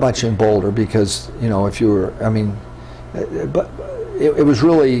 Not so much in Boulder because, if you were, but it was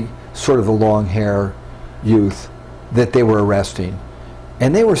really sort of the long hair youth that they were arresting.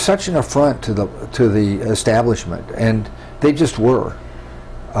 And they were such an affront to the establishment, and they just were.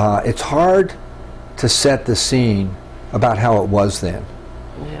 It's hard to set the scene about how it was then.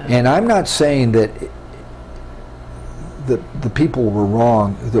 Yeah. And I'm not saying that the people were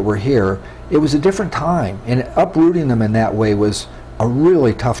wrong that were here. It was a different time, and uprooting them in that way was a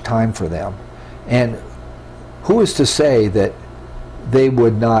really tough time for them. And who is to say that they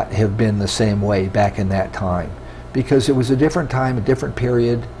would not have been the same way back in that time? Because it was a different time, a different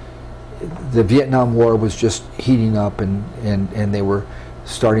period. The Vietnam War was just heating up, and they were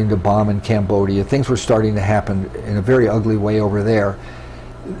starting to bomb in Cambodia. Things were starting to happen in a very ugly way over there.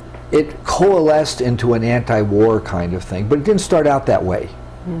 It coalesced into an anti-war kind of thing, but it didn't start out that way.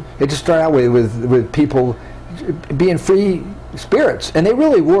 It just started out with people being free spirits, and they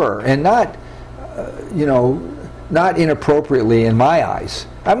really were, and not, not inappropriately in my eyes.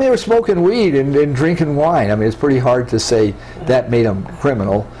 I mean, they were smoking weed and drinking wine. I mean, it's pretty hard to say that made them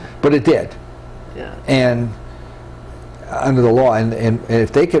criminal, but it did. Yeah. And under the law, and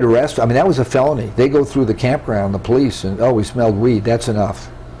if they could arrest, I mean, that was a felony. They go through the campground, the police, and we smelled weed. That's enough.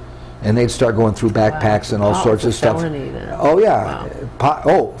 And they'd start going through backpacks and all sorts of stuff. Felony, then. Oh yeah.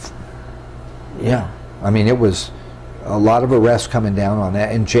 Wow. Yeah. I mean, it was a lot of arrests coming down on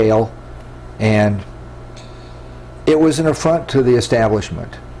that, in jail, and it was an affront to the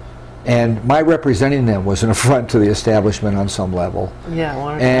establishment. And my representing them was an affront to the establishment on some level. Yeah, I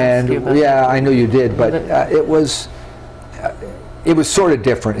wanted to ask you about that. I know you did, but it was sort of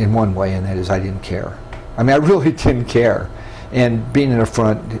different in one way, and that is I didn't care. I mean, I really didn't care. And being an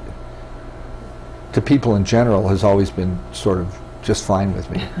affront to people in general has always been sort of just fine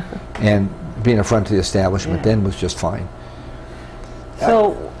with me. And being an affront to the establishment then was just fine.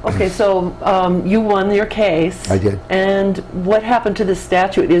 So, okay, so you won your case. I did. And what happened to the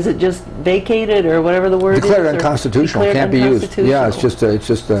statute? Is it just vacated, or whatever the word declared is? Unconstitutional. Can't be used. Yeah, it's just a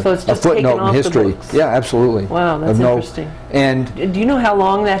footnote in history. Yeah, absolutely. Wow, that's interesting. And do you know how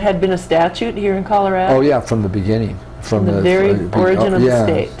long that had been a statute here in Colorado? Oh yeah, from the beginning. From the very origin of the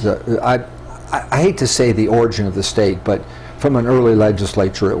state. I hate to say the origin of the state, but from an early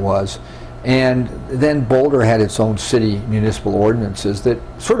legislature it was. And then Boulder had its own city municipal ordinances that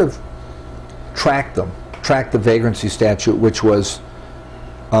sort of tracked the vagrancy statute, which was,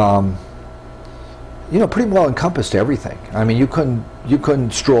 pretty well encompassed everything. I mean, you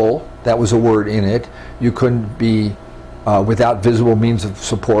couldn't stroll. That was a word in it. You couldn't be without visible means of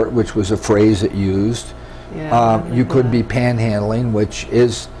support, which was a phrase it used. Yeah, you couldn't be panhandling, which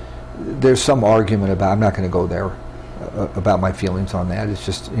is, there's some argument about, I'm not going to go there, about my feelings on that. It's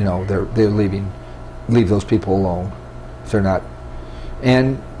just, they're leave those people alone if they're not.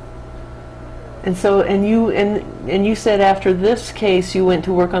 And so you said after this case you went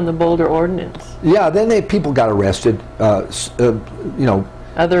to work on the Boulder ordinance. Yeah, then people got arrested. Other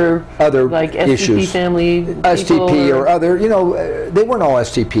like STP issues. family people, STP or other, they weren't all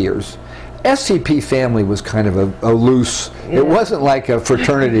STPers. SCP family was kind of a loose, it wasn't like a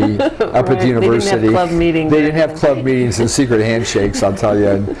fraternity up at the university. They didn't have club meetings. They didn't have club meetings and secret handshakes, I'll tell you,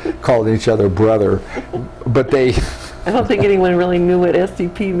 and called each other brother. But they... I don't think anyone really knew what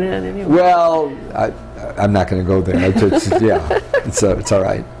SCP meant anyway. Well, I'm not going to go there. It's all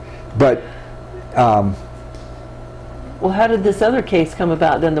right. But... well, how did this other case come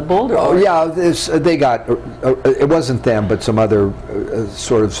about then, the Boulder? Oh, yeah, they got, it wasn't them, but some other,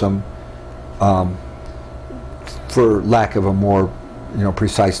 sort of some, for lack of a more,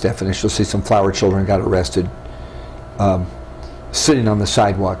 precise definition, you'll see some flower children got arrested sitting on the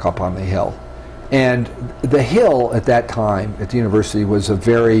sidewalk up on the hill. And the hill at that time at the university was a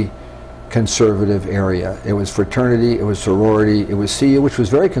very conservative area. It was fraternity, it was sorority, it was CU, which was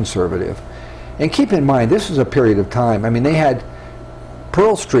very conservative. And keep in mind, this was a period of time, I mean, they had,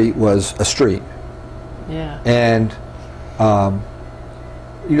 Pearl Street was a street. Yeah. And,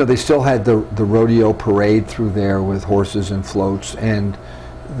 they still had the rodeo parade through there with horses and floats, and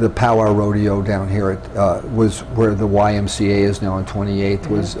the powwow rodeo down here was where the YMCA is now on 28th,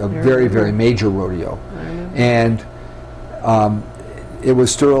 was a very, very major rodeo. And it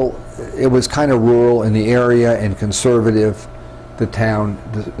was still, it was kind of rural in the area and conservative, the town,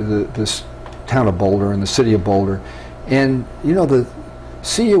 this town of Boulder and the city of Boulder. And the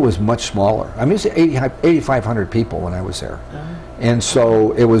CU was much smaller. I mean, it's 8,500 people when I was there. And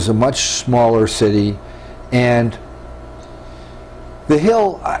so it was a much smaller city. And the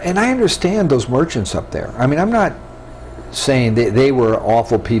hill, and I understand those merchants up there. I mean, I'm not saying they were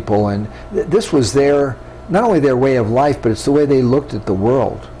awful people, and this was not only their way of life, but it's the way they looked at the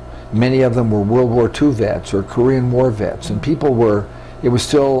world. Many of them were World War II vets or Korean War vets, and people were, it was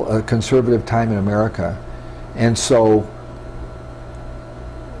still a conservative time in America. And so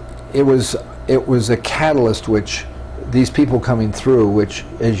it was a catalyst which these people coming through, which,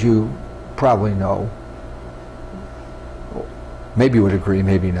 as you probably know, maybe you would agree,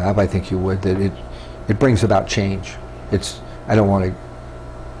 maybe not, but I think you would, that it brings about change. I want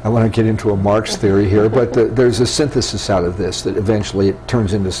to get into a Marx theory here, but there's a synthesis out of this that eventually it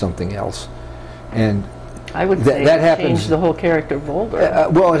turns into something else. And I would say that it changed the whole character of Boulder.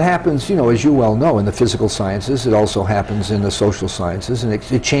 Well, it happens, as you well know, in the physical sciences. It also happens in the social sciences, and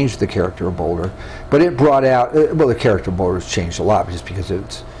it changed the character of Boulder. But it brought out, the character of Boulder has changed a lot just because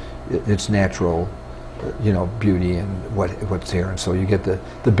it's natural, beauty and what's here. And so you get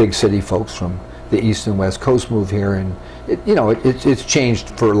the big city folks from the East and West Coast move here, and it's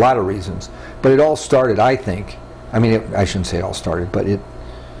changed for a lot of reasons. But it all started, I think. I mean, I shouldn't say it all started, but it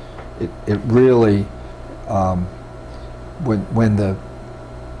really. When the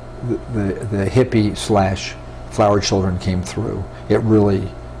hippie / flower children came through, it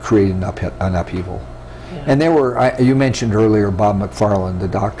really created an upheaval. Yeah. And there were, you mentioned earlier Bob McFarland, the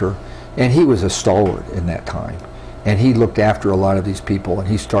doctor, and he was a stalwart in that time. And he looked after a lot of these people, and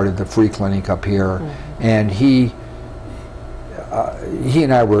he started the free clinic up here. Mm-hmm. And he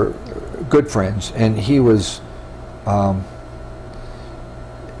and I were good friends, and he was a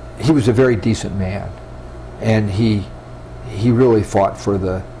very decent man. And he really fought for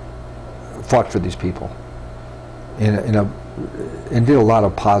these people, and did a lot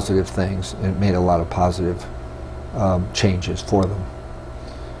of positive things and made a lot of positive changes for them.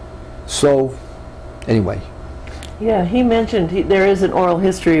 So, anyway. Yeah, he mentioned there is an oral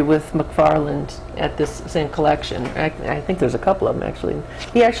history with McFarland at this same collection. I think there's a couple of them actually.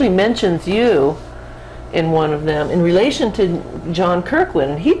 He actually mentions you in one of them in relation to John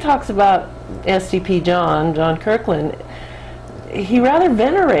Kirkland. He talks about SCP John Kirkland. He rather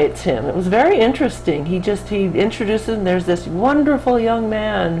venerates him. It was very interesting. He introduces him. There's this wonderful young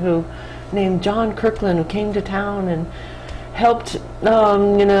man named John Kirkland who came to town and helped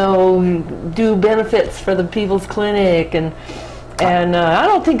do benefits for the People's Clinic, and I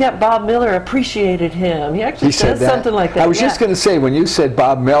don't think that Bob Miller appreciated him. He actually says something like that. I was just going to say, when you said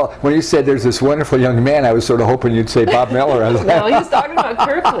when you said there's this wonderful young man, I was sort of hoping you'd say Bob Miller. No, he was talking about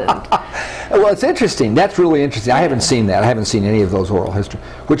Kirkland. Well, it's interesting. That's really interesting. I haven't seen that. I haven't seen any of those oral history,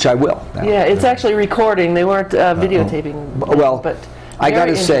 which I will now. Yeah, it's actually recording. They weren't videotaping. But I got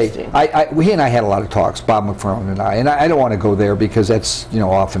to say, he and I had a lot of talks, Bob McFarland and I don't want to go there because that's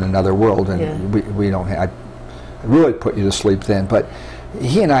off in another world, and we don't have. I really put you to sleep then, but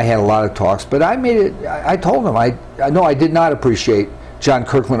he and I had a lot of talks. But I told him I did not appreciate John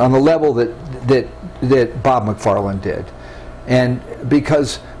Kirkland on the level that Bob McFarland did, and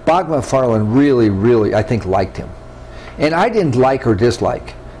because Bob McFarland really I think liked him, and I didn't like or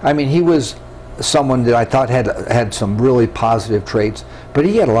dislike. I mean, he was someone that I thought had some really positive traits, but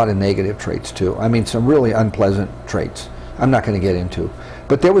he had a lot of negative traits too. I mean, some really unpleasant traits I'm not going to get into.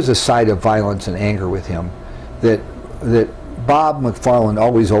 But there was a side of violence and anger with him that Bob McFarland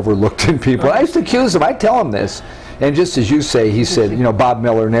always overlooked in people. I used to accuse him. I'd tell him this. And just as you say, he said, you know, Bob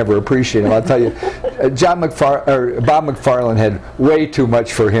Miller never appreciated him. I'll tell you, Bob McFarland had way too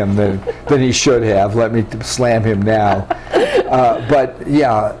much for him than he should have. Let me slam him now. But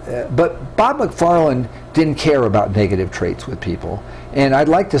Bob McFarland didn't care about negative traits with people. And I'd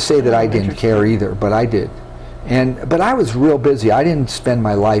like to say that I didn't care either, but I did. But I was real busy. I didn't spend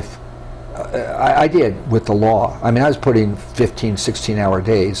my life, I did with the law. I mean, I was putting 15, 16-hour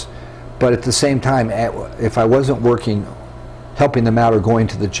days. But at the same time, if I wasn't working, helping them out or going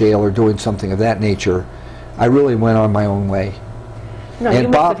to the jail or doing something of that nature, I really went on my own way. No, and you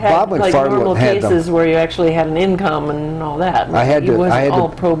must have had like normal cases where you actually had an income and all that. I had to. Wasn't I had all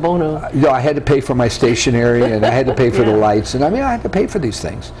to, pro bono. You know, I had to pay for my stationery, and I had to pay for the lights, and I mean, I had to pay for these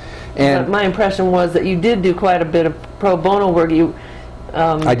things. And but my impression was that you did do quite a bit of pro bono work.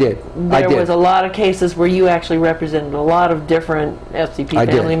 I did. There was a lot of cases where you actually represented a lot of different FCP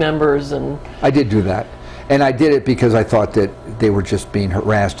family members, and I did do that, and I did it because I thought that they were just being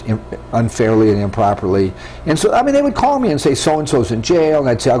harassed unfairly and improperly. And so, I mean, they would call me and say, so-and-so's in jail, and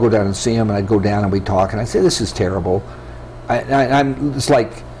I'd say, I'll go down and see him, and I'd go down and we'd talk, and I'd say, this is terrible. I'm just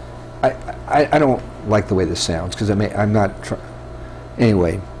like, I don't like the way this sounds, because I'm not,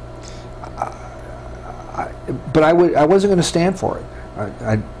 anyway, but I wasn't going to stand for it.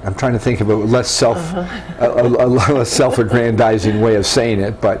 I'm trying to think of a less self-aggrandizing way of saying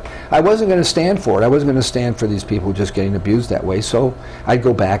it, but I wasn't going to stand for it. I wasn't going to stand for these people just getting abused that way. So I'd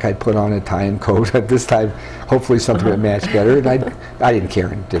go back, I'd put on a tie and coat. At this time, hopefully something that matched better. And I didn't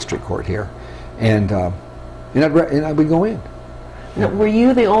care in district court here, and I would go in. Now, were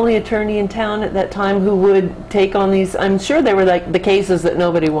you the only attorney in town at that time who would take on these? I'm sure they were like the cases that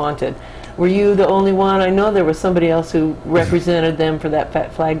nobody wanted. Were you the only one? I know there was somebody else who represented them for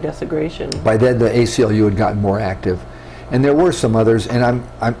that flag desecration. By then, the ACLU had gotten more active, and there were some others. And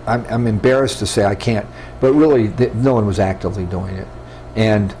I'm embarrassed to say I can't, but really, no one was actively doing it.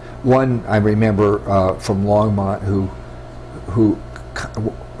 And one I remember from Longmont who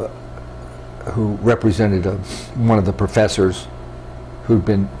represented one of the professors who'd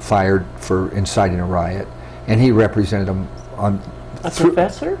been fired for inciting a riot, and he represented him on. A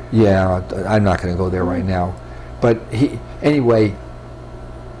professor? Yeah, I'm not going to go there right now. But anyway,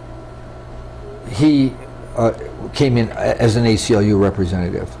 he came in as an ACLU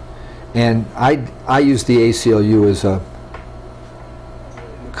representative. And I used the ACLU as a,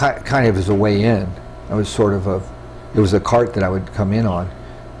 kind of as a way in. I was sort of it was a cart that I would come in on.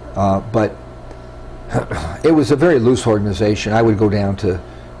 But it was a very loose organization. I would go down to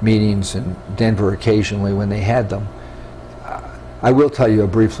meetings in Denver occasionally when they had them. I will tell you a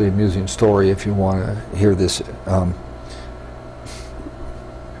briefly amusing story if you want to hear this.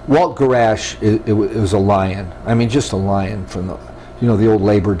 Walt Garash, it was a lion. I mean, just a lion from the old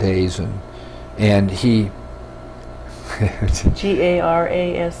labor days, and he. Garasa.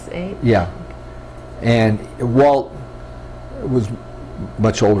 Yeah, and Walt was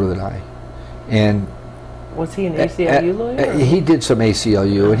much older than I, and. Was he an ACLU lawyer? He did some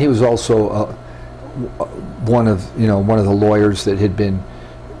ACLU, and he was also. One of the lawyers that had been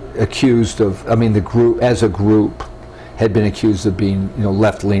accused of, I mean, the group as a group had been accused of being,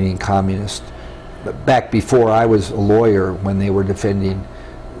 left-leaning communist. But back before I was a lawyer, when they were defending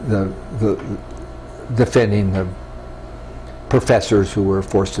the professors who were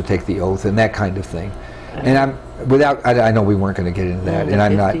forced to take the oath and that kind of thing. And I know we weren't going to get into that, and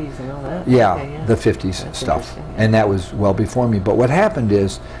I'm not. And all that. Yeah, Okay, the 50s That's stuff, interesting, and that was well before me. But what happened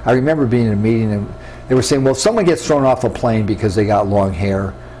is, I remember being in a meeting, and they were saying, well, if someone gets thrown off a plane because they got long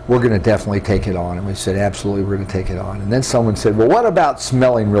hair, we're going to definitely take it on. And we said, absolutely, we're going to take it on. And then someone said, well, what about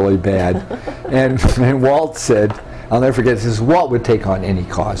smelling really bad? and Walt said, I'll never forget this, Walt would take on any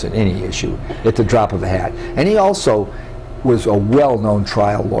cause and any issue at the drop of a hat. And he also was a well-known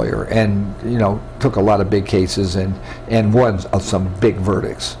trial lawyer, and took a lot of big cases and won some big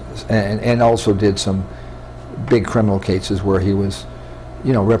verdicts, and also did some big criminal cases where he was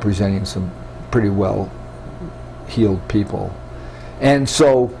representing some pretty well-heeled people. And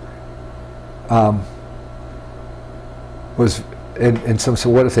so some said,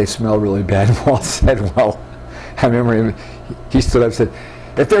 what if they smell really bad? And Walt said, well, I remember him, he stood up and said,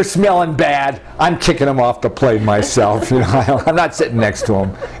 if they're smelling bad, I'm kicking them off the plane myself. I'm not sitting next to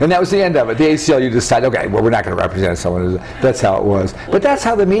them. And that was the end of it. The ACLU decided, okay, well, we're not going to represent someone. That's how it was. But that's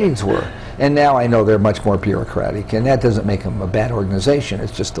how the meetings were. And now I know they're much more bureaucratic, and that doesn't make them a bad organization.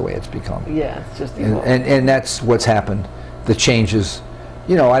 It's just the way it's become. Yeah, it's just and that's what's happened. The changes,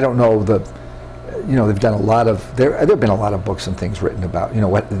 I don't know you know, they've done a lot of, there've been a lot of books and things written about, you know,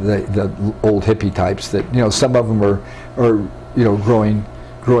 what the old hippie types that, you know, some of them are you know,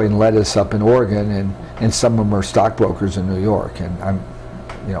 growing lettuce up in Oregon, and some of them are stockbrokers in New York, and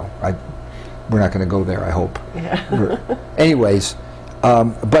you know, we're not going to go there, I hope. Yeah. Anyways,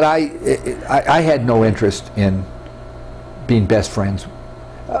 but I had no interest in being best friends.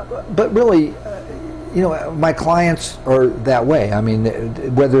 But really, you know, my clients are that way. I mean,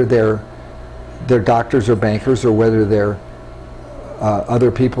 whether they're doctors or bankers, or whether they're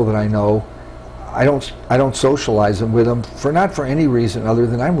other people that I know, I don't socialize them with them not for any reason other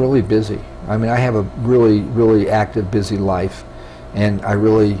than I'm really busy. I mean, I have a really active, busy life, and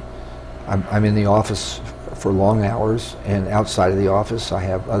I'm in the office for long hours, and outside of the office I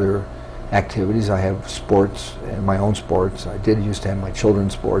have other activities. I have sports, and my own sports. I used to have my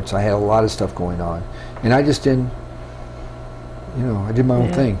children's sports. I had a lot of stuff going on, and I just didn't, you know, I did my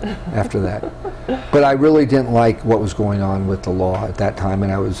own thing after that. But I really didn't like what was going on with the law at that time,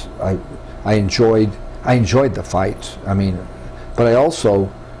 and I enjoyed the fights. I mean, but I also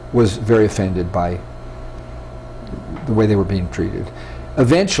was very offended by the way they were being treated.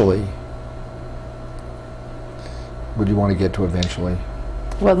 Eventually, would you want to get to eventually?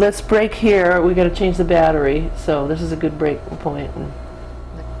 Well, let's break here. We got to change the battery, so this is a good break point.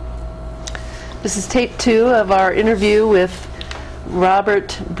 This is tape 2 of our interview with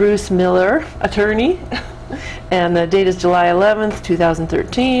Robert Bruce Miller, attorney, and the date is July 11th,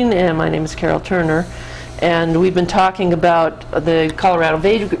 2013, and my name is Carol Turner. And we've been talking about the Colorado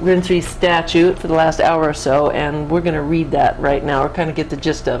vagrancy statute for the last hour or so, and we're going to read that right now, or kind of get the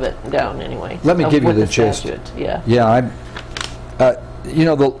gist of it down anyway. Let me give you the gist. Yeah. Yeah, you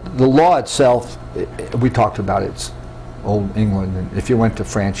know, the law itself, we talked about it's old England, and if you went to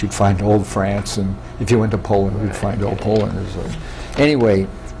France, you'd find old France, and if you went to Poland, you'd find old Poland. Anyway,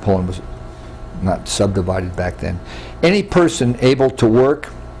 Poland was not subdivided back then. Any person able to work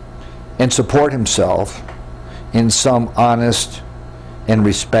and support himself in some honest and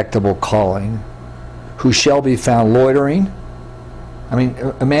respectable calling, who shall be found loitering, I mean,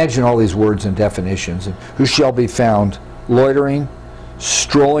 imagine all these words and definitions, and who shall be found loitering,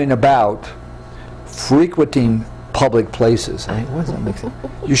 strolling about, frequenting public places. I mean, what does that make sense?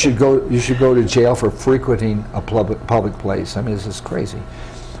 You should go to jail for frequenting a public place. I mean, this is crazy.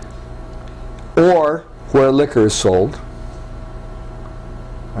 Or where liquor is sold.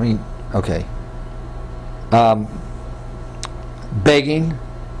 I mean, okay. Begging,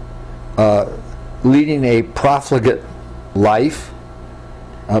 leading a profligate life,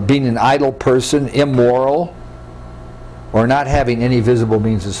 being an idle person, immoral, or not having any visible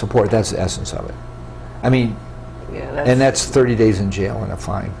means of support. That's the essence of it. I mean, yeah, and that's 30 days in jail and a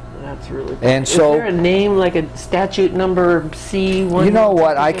fine. That's really cool. And so, is there a name, like a statute number C1? You know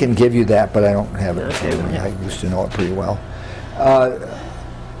what, I can give you that, but I don't have it. Okay. I used to know it pretty well.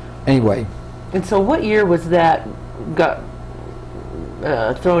 Anyway. And so what year was that got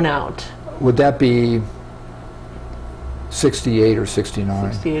thrown out? Would that be 68 or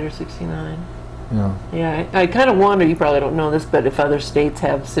 69? 68 or 69. Yeah. Yeah, I kind of wonder, you probably don't know this, but if other states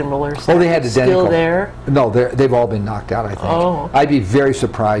have similar statutes they had identical. Still there? No, they've all been knocked out, I think. Oh. I'd be very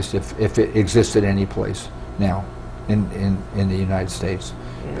surprised if it existed any place now in the United States.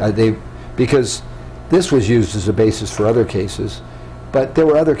 Yeah. Because this was used as a basis for other cases, but there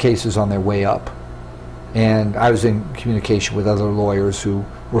were other cases on their way up. And I was in communication with other lawyers who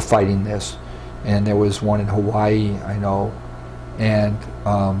were fighting this. And there was one in Hawaii, I know, and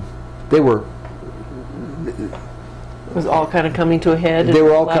they were... It was all kind of coming to a head? They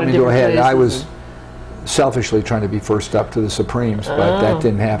were all coming to a head. I was and selfishly trying to be first up to the Supremes, but that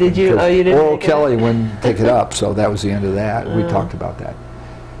didn't happen. Did you? Oh, you didn't? Oral Kelly wouldn't take it up, so that was the end of that. We talked about that.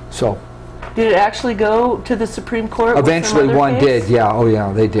 So. Did it actually go to the Supreme Court? Eventually, one did. Yeah. Oh,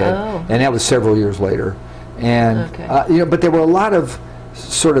 yeah. They did, and that was several years later. And you know, but there were a lot of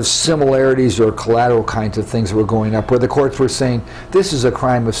sort of similarities or collateral kinds of things that were going up, where the courts were saying, "This is a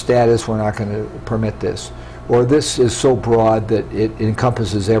crime of status. We're not going to permit this," or "This is so broad that it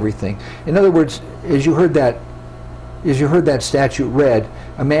encompasses everything." In other words, as you heard that statute read,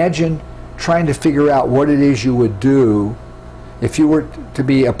 imagine trying to figure out what it is you would do if you were to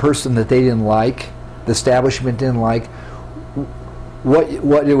be a person that they didn't like, the establishment didn't like, what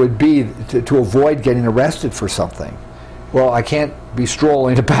it would be to avoid getting arrested for something. Well, I can't be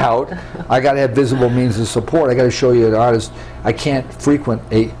strolling about. I got to have visible means of support. I got to show you an artist. I can't frequent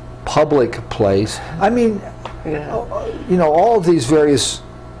a public place. I mean, you know, all of these various,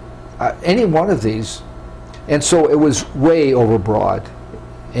 any one of these, and so it was way overbroad,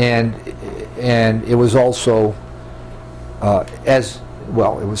 and it was also, as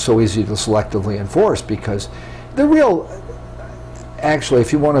well, it was so easy to selectively enforce, because the real, actually,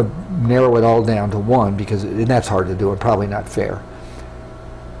 if you want to narrow it all down to one, because and that's hard to do and probably not fair,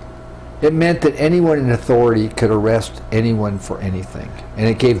 it meant that anyone in authority could arrest anyone for anything, and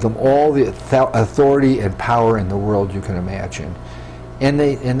it gave them all the authority and power in the world you can imagine. And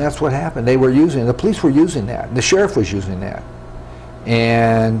that's what happened. They were using, the police were using that, and the sheriff was using that,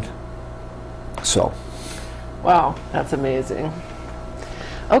 and so. Wow, that's amazing.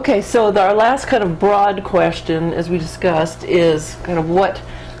 Okay, so our last kind of broad question, as we discussed, is kind of what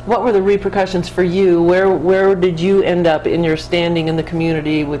were the repercussions for you? Where did you end up in your standing in the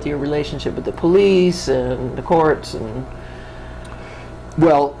community with your relationship with the police and the courts? And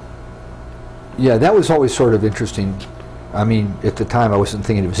well, yeah, that was always sort of interesting. I mean, at the time I wasn't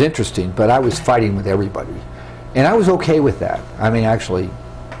thinking it was interesting, but I was fighting with everybody. And I was okay with that. I mean, actually,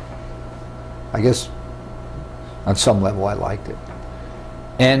 I guess on some level I liked it.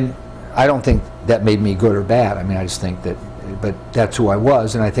 And I don't think that made me good or bad. I mean, I just think that, but that's who I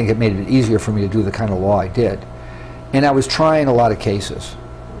was, and I think it made it easier for me to do the kind of law I did. And I was trying a lot of cases,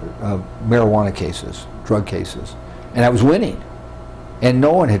 marijuana cases, drug cases, and I was winning. And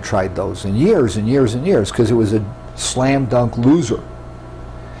no one had tried those in years and years and years, because it was a slam dunk loser.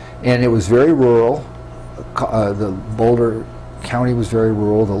 And it was very rural. The Boulder County was very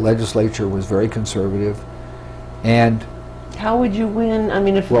rural. The legislature was very conservative. And how would you win? I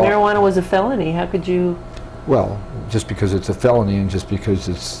mean, if marijuana was a felony, how could you? Well, just because it's a felony and just because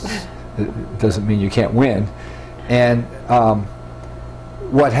it doesn't mean you can't win. And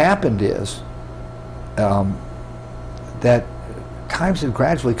what happened is that times have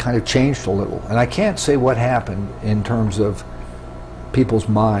gradually kind of changed a little. And I can't say what happened in terms of people's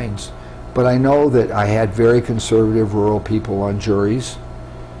minds, but I know that I had very conservative rural people on juries.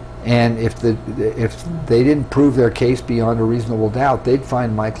 And if they didn't prove their case beyond a reasonable doubt, they'd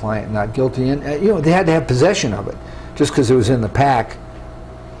find my client not guilty. And you know, they had to have possession of it. Just because it was in the pack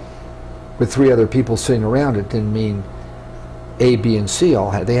with 3 other people sitting around it didn't mean A, B, and C all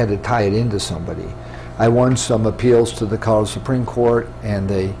had. They had to tie it into somebody. I won some appeals to the Colorado Supreme Court,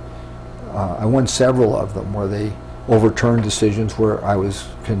 and I won several of them where they overturned decisions where I was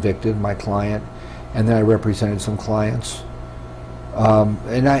convicted, my client, and then I represented some clients.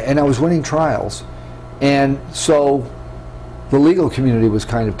 And I was winning trials, and so the legal community was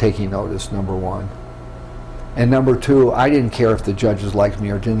kind of taking notice, number one. And number two, I didn't care if the judges liked me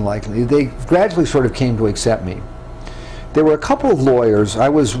or didn't like me. They gradually sort of came to accept me. There were a couple of lawyers. I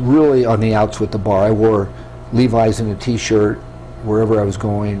was really on the outs with the bar. I wore Levi's and a t-shirt wherever I was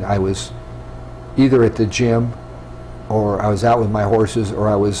going. I was either at the gym, or I was out with my horses, or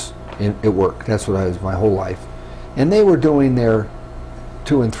I was at work. That's what I was my whole life. And they were doing their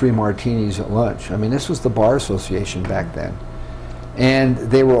 2 and 3 martinis at lunch. I mean, this was the Bar Association back then. And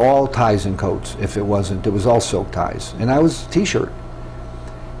they were all ties and coats. If it wasn't, it was all silk ties. And I was t-shirt.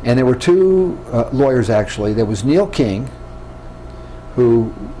 And there were 2 lawyers, actually. There was Neil King,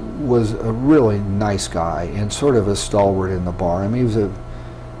 who was a really nice guy and sort of a stalwart in the bar. I mean, he was a,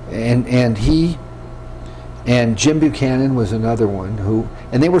 and he, and Jim Buchanan was another one who,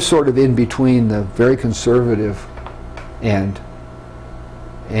 and they were sort of in between the very conservative and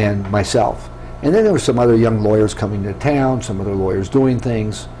myself. And then there were some other young lawyers coming to town, some other lawyers doing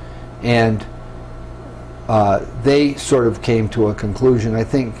things, and they sort of came to a conclusion. I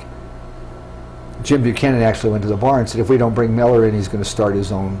think Jim Buchanan actually went to the bar and said, if we don't bring Miller in, he's going to start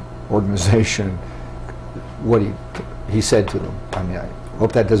his own organization. What he said to them. I mean, I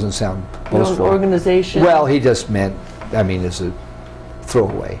hope that doesn't sound boastful. Organization? Well, he just meant, I mean, as a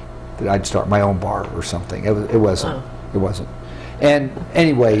throwaway, that I'd start my own bar or something. It wasn't. Oh. It wasn't. And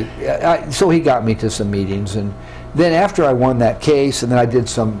anyway, so he got me to some meetings, and then after I won that case, and then I did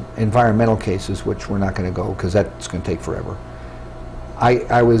some environmental cases, which we're not going to go because that's going to take forever.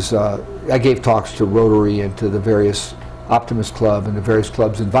 I gave talks to Rotary and to the various Optimist Club, and the various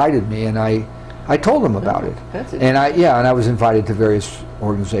clubs invited me, and I told them about it. That's and I was invited to various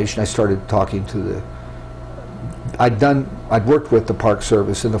organizations. I started talking to the. I'd worked with the Park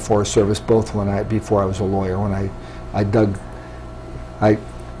Service and the Forest Service both before I was a lawyer. When I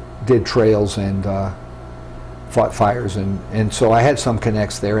did trails and fought fires, and so I had some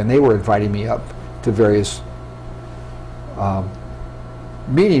connects there, and they were inviting me up to various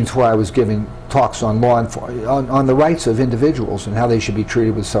meetings where I was giving talks on law on the rights of individuals and how they should be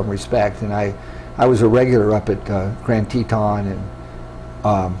treated with some respect. And I was a regular up at Grand Teton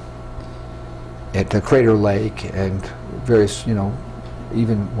and at Crater Lake and various,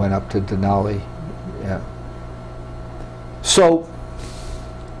 even went up to Denali. Yeah. So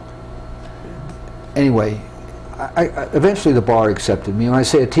anyway, eventually the bar accepted me. When I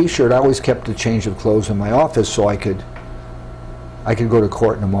say a T-shirt, I always kept a change of clothes in my office so I could go to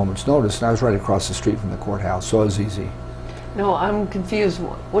court in a moment's notice, and I was right across the street from the courthouse, so it was easy. No, I'm confused.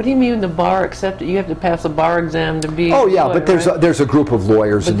 What do you mean the bar accepted? You have to pass a bar exam to be Oh yeah, a lawyer, but there's a group of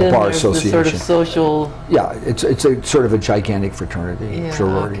lawyers in the bar association. But then there's the sort of social... Yeah, it's a sort of a gigantic fraternity, Yeah,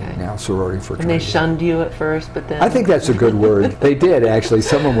 sorority okay. now, sorority fraternity. And they shunned you at first, but then... I think that's a good word. They did, actually.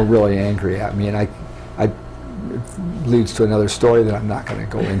 Some of them were really angry at me, and it leads to another story that I'm not going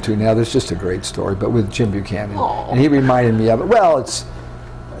to go into now. There's just a great story, but with Jim Buchanan. Aww. And he reminded me of it. Well,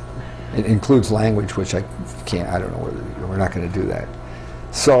 it includes language, which I can't, I don't know whether, we're not going to do that.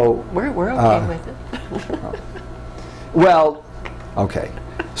 So... We're okay with it. Well, okay.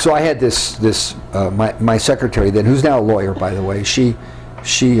 So I had my secretary then, who's now a lawyer, by the way, she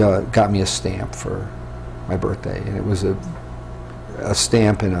got me a stamp for my birthday, and it was a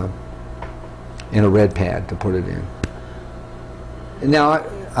stamp in a red pad to put it in. And now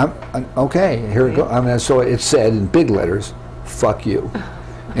I'm okay. Here it goes. I mean, so it said in big letters, "Fuck you,"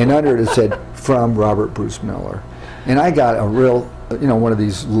 and under it said, "From Robert Bruce Miller." And I got a real, one of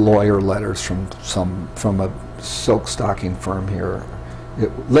these lawyer letters from a silk stocking firm here.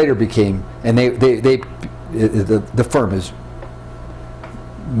 It later became, and the firm has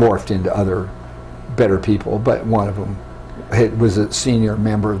morphed into other better people, but one of them was a senior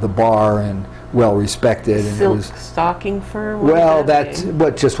member of the bar and well respected. And Silk it was stocking firm? What well, does that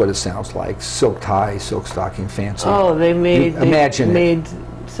mean? just what it sounds like. Silk tie, silk stocking, fancy. Oh, they made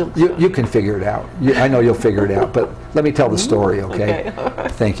silk you can figure it out. I know you'll figure it out, but let me tell the story, okay? Okay.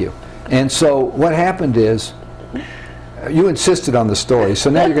 Thank you. And so what happened is, you insisted on the story, so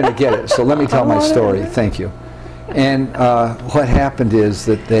now you're going to get it. So let me tell my story. Thank you. And what happened is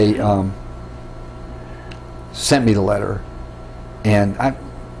that they sent me the letter, and I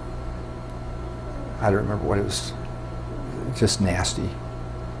don't remember what it was, just nasty.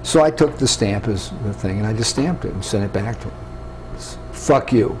 So I took the stamp as the thing, and I just stamped it and sent it back to him.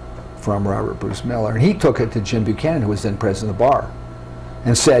 "Fuck you," from Robert Bruce Miller. And he took it to Jim Buchanan, who was then president of the bar,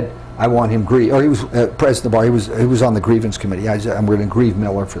 and said, "I want him grieved." Or he was president of the bar. He was on the grievance committee. I'm going to grieve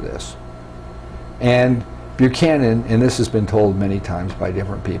Miller for this. And Buchanan, and this has been told many times by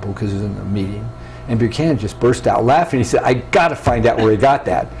different people because it was in a meeting, and Buchanan just burst out laughing. He said, "I got to find out where he got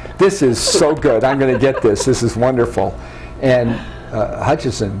that. This is so good. I'm going to get this. This is wonderful." And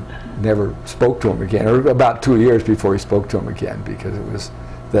Hutchison never spoke to him again, or about 2 years before he spoke to him again, because it was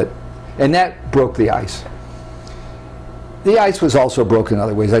that, and that broke the ice. The ice was also broken in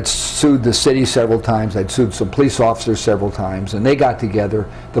other ways. I'd sued the city several times. I'd sued some police officers several times, and they got together.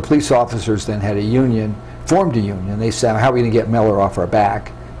 The police officers then had a union, formed a union. They said, "How are we going to get Miller off our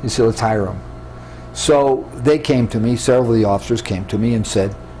back?" He said, "Let's hire him." So they came to me, several of the officers came to me and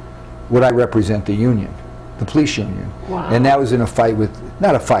said, would I represent the union, the police union? Wow. And that was in a fight with,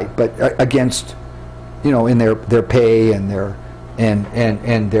 not a fight, but against, in their pay and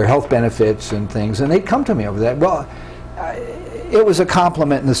their health benefits and things, and they'd come to me over that. Well, it was a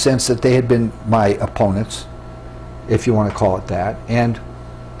compliment in the sense that they had been my opponents, if you want to call it that, and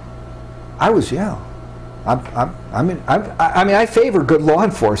I was, I favor good law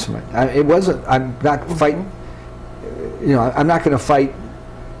enforcement. I'm not fighting, I'm not going to fight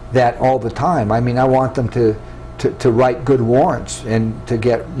that all the time. I mean, I want them to write good warrants and to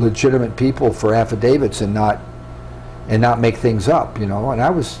get legitimate people for affidavits and not make things up, And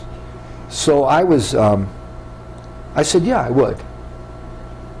I said, yeah, I would.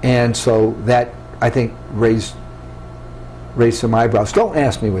 And so that, I think, raised some eyebrows. Don't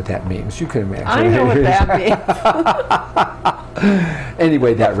ask me what that means. You can imagine. I know what that means.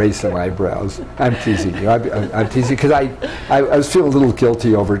 Anyway, that raised some eyebrows. I'm teasing you. I'm teasing because I was feeling a little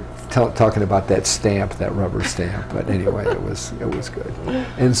guilty over talking about that stamp, that rubber stamp. But anyway, it was good.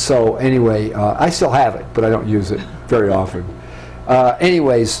 And so anyway, I still have it, but I don't use it very often.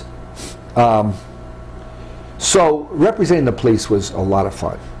 So representing the police was a lot of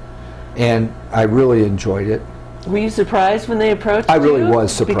fun, and I really enjoyed it. Were you surprised when they approached you? I really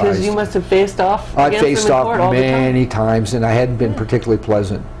was surprised. Because you must have faced off I against faced them in off court all many times, and I hadn't been particularly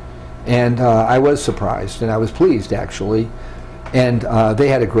pleasant. And I was surprised, and I was pleased, actually. And they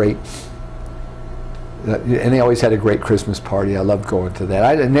had a great, and they always had a great Christmas party. I loved going to that.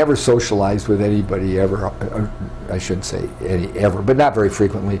 I never socialized with anybody ever. I shouldn't say any ever, but not very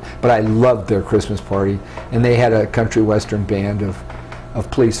frequently. But I loved their Christmas party. And they had a country western band of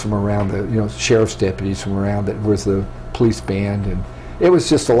police from around the, sheriff's deputies from around that was the police band, and it was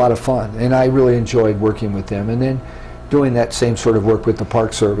just a lot of fun, and I really enjoyed working with them. And then doing that same sort of work with the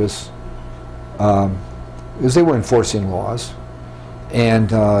Park Service, because they were enforcing laws, and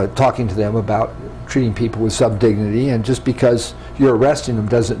talking to them about treating people with some dignity, and just because you're arresting them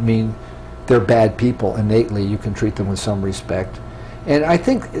doesn't mean they're bad people innately. You can treat them with some respect. And I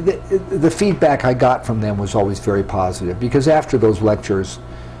think the feedback I got from them was always very positive, because after those lectures,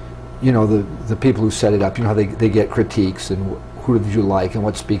 you know, the people who set it up, you know how they get critiques, and who did you like, and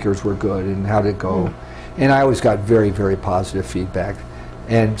what speakers were good, and how did it go. And I always got very, very positive feedback.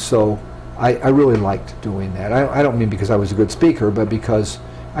 And so I really liked doing that. I don't mean because I was a good speaker, but because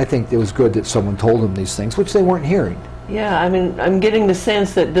I think it was good that someone told them these things, which they weren't hearing. Yeah, I mean, I'm getting the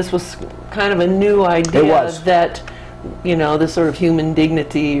sense that this was kind of a new idea. It was. That, you know, this sort of human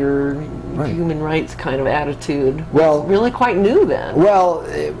dignity or Right. human rights kind of attitude Well, was really quite new then. Well,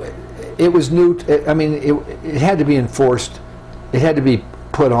 it was new. I mean, it had to be enforced. It had to be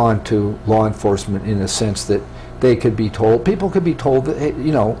put on to law enforcement in a sense that they could be told, people could be told that, hey,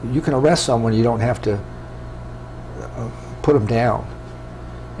 you know, you can arrest someone, you don't have to put them down.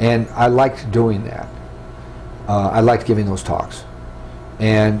 And I liked doing that. I liked giving those talks.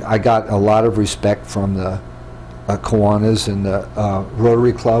 And I got a lot of respect from the Kiwanis and the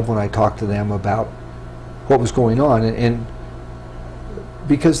Rotary Club when I talked to them about what was going on. And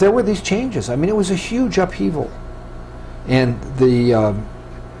because there were these changes. I mean, it was a huge upheaval. And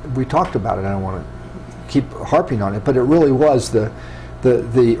we talked about it. I don't want to keep harping on it, but it really was the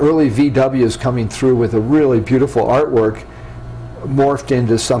early VWs coming through with a really beautiful artwork morphed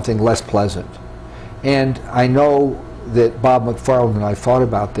into something less pleasant. And I know that Bob McFarland and I fought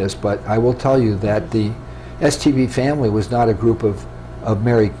about this, but I will tell you that the STV family was not a group of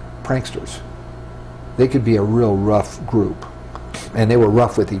merry pranksters. They could be a real rough group, and they were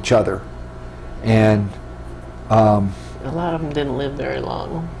rough with each other. And A lot of them didn't live very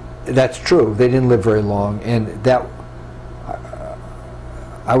long. that's true. They didn't live very long, and that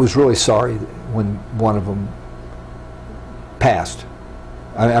I was really sorry when one of them passed.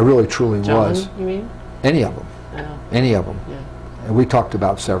 I really truly John, was. you mean? Any of them. Oh, Any of them. yeah. And we talked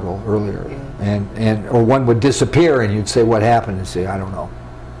about several earlier. Yeah. Or one would disappear, and you'd say, what happened? And say, I don't know.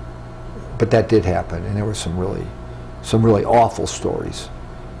 But that did happen, and there were some really awful stories.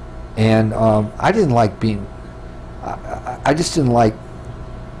 And I didn't like being. I just didn't like.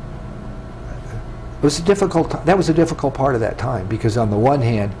 It was a difficult. That was a difficult part of that time, because on the one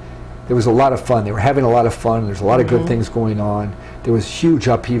hand, there was a lot of fun. They were having a lot of fun. There's a lot of good things going on. There was huge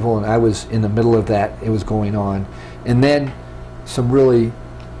upheaval, and I was in the middle of that. It was going on, and then some really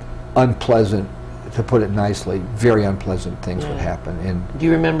unpleasant, to put it nicely, very unpleasant things would happen. And Do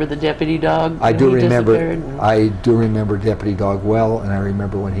you remember the deputy dog? I do when he remember. disappeared? I do remember Deputy Dog well, and I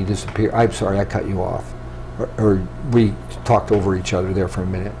remember when he disappeared. I'm sorry, I cut you off, or we talked over each other there for a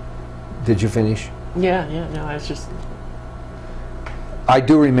minute. Did you finish? Yeah, no, I was just... I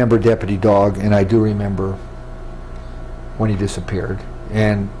do remember Deputy Dog, and I do remember when he disappeared.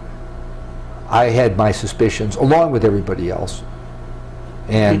 And I had my suspicions, along with everybody else.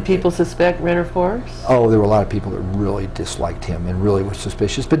 And Did people suspect Renner Forbes? oh, there were a lot of people that really disliked him and really were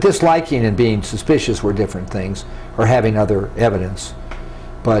suspicious. But disliking and being suspicious were different things, or having other evidence.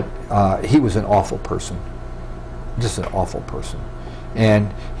 But he was an awful person, just an awful person.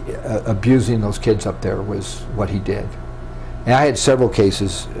 And abusing those kids up there was what he did. And I had several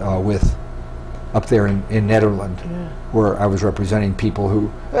cases up there in Nederland, where I was representing people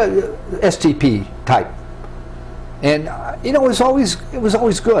who, STP type. And you know, it was always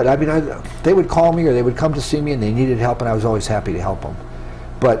good. I mean, they would call me, or they would come to see me, and they needed help, and I was always happy to help them.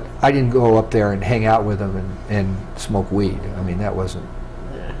 But I didn't go up there and hang out with them and smoke weed. I mean, that wasn't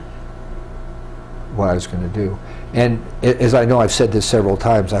what I was going to do. And as I know I've said this several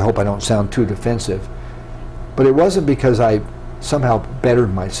times, I hope I don't sound too defensive, but it wasn't because I somehow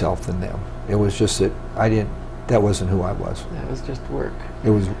bettered myself than them. It was just that that wasn't who I was. That was just work. It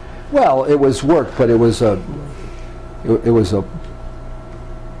was, well, it was work, but it was a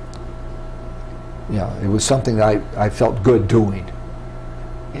something that I felt good doing.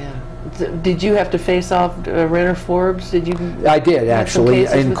 Yeah. Did you have to face off Renner Forbes? Did you? I did, have some actually,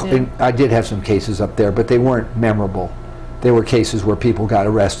 cases with him? and I did have some cases up there, but they weren't memorable. They were cases where people got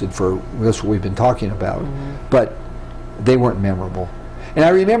arrested for this, what we've been talking about, but they weren't memorable. And I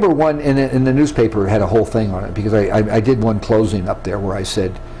remember one in the newspaper had a whole thing on it, because I did one closing up there where I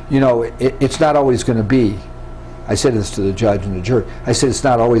said, you know, it's not always going to be. I said this to the judge and the jury. I said it's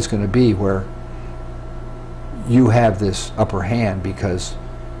not always going to be where you have this upper hand, because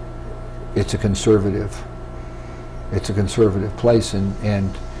it's a conservative place,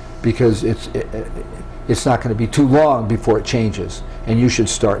 and because it's not going to be too long before it changes, and you should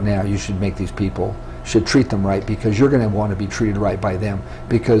start now. You should make these people, should treat them right, because you're going to want to be treated right by them,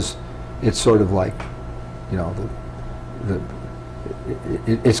 because it's sort of like, you know,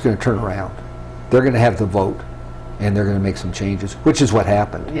 it's going to turn around. they're going to have the vote, and they're going to make some changes, which is what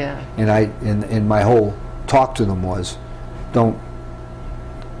happened. Yeah. And my whole talk to them was, don't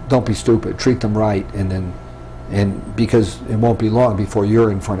be stupid, treat them right, and because it won't be long before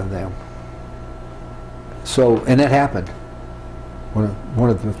you're in front of them. So, and that happened. One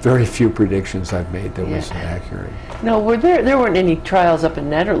of the very few predictions I've made that was accurate. No, there weren't any trials up in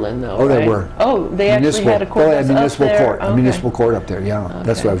Netherlands, though. Oh, right? there were. Oh, they actually had a court a municipal up there? court. Okay. A municipal court up there. Yeah, Okay.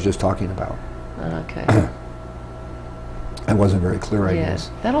 that's what I was just talking about. Okay. I wasn't very clear, I Yeah,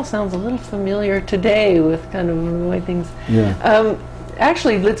 guess. that all sounds a little familiar today with kind of the way things. Yeah.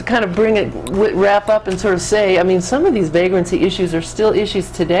 Actually, let's kind of wrap up and sort of say, I mean, some of these vagrancy issues are still issues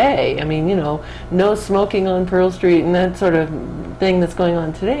today. I mean, you know, no smoking on Pearl Street and that sort of thing that's going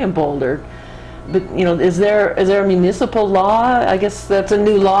on today in Boulder. But, you know, is there a municipal law? I guess that's a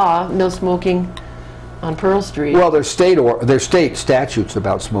new law, no smoking on Pearl Street. Well, there's state statutes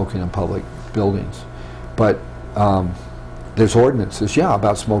about smoking in public buildings, but there's ordinances, yeah,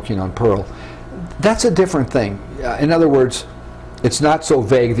 about smoking on Pearl. That's a different thing. In other words, it's not so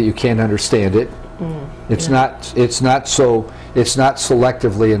vague that you can't understand it. It's not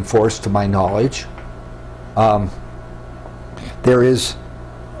selectively enforced, to my knowledge. There is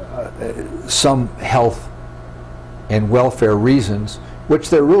some health and welfare reasons, which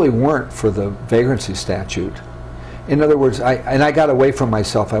there really weren't for the vagrancy statute. In other words, I got away from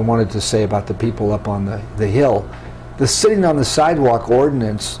myself. I wanted to say about the people up on the hill. The sitting on the sidewalk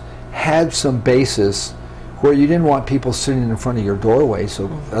ordinance had some basis where you didn't want people sitting in front of your doorway so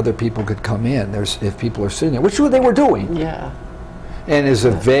other people could come in. If people are sitting there, which they were doing. Yeah. And as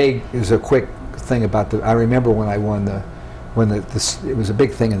a quick thing about I remember when I won it was a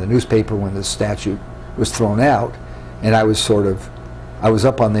big thing in the newspaper when the statute was thrown out, and I was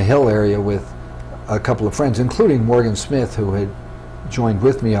up on the hill area with a couple of friends, including Morgan Smith, who had joined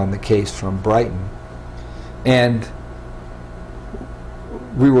with me on the case from Brighton, and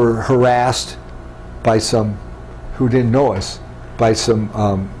we were harassed by some who didn't know us, by some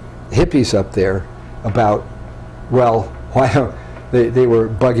hippies up there about, well, why don't they were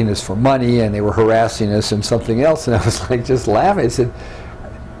bugging us for money and they were harassing us and something else, and I was like just laughing. I said,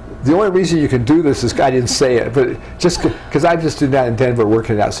 the only reason you can do this is, I didn't say it, but just because I just did that in Denver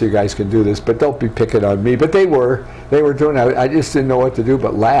working it out so you guys can do this, but don't be picking on me. But they were doing it. I just didn't know what to do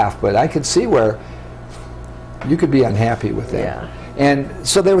but laugh. But I could see where you could be unhappy with that. Yeah. And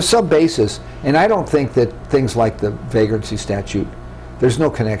so there was some basis, and I don't think that things like the vagrancy statute, there's no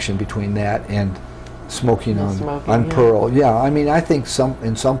connection between that and smoking on Pearl. Yeah, I mean, I think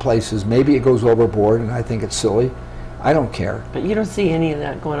in some places maybe it goes overboard, and I think it's silly. I don't care. But you don't see any of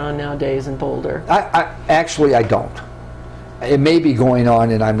that going on nowadays in Boulder. Actually, I don't. It may be going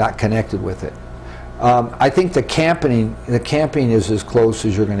on, and I'm not connected with it. I think the camping is as close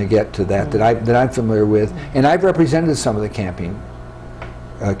as you're going to get to that that I'm familiar with, and I've represented some of the camping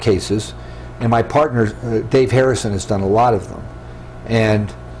cases, and my partner Dave Harrison has done a lot of them,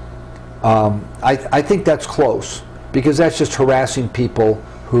 and I think that's close, because that's just harassing people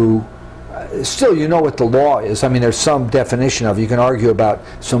who still, you know what the law is. I mean, there's some definition of it. You can argue about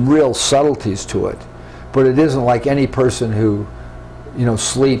some real subtleties to it, but it isn't like any person who, you know,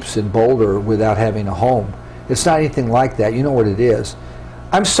 sleeps in Boulder without having a home. It's not anything like that. You know what it is.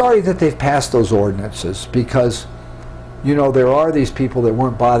 I'm sorry that they've passed those ordinances, because, you know, there are these people that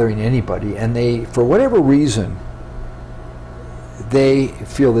weren't bothering anybody, and they, for whatever reason, they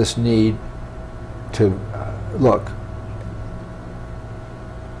feel this need to look.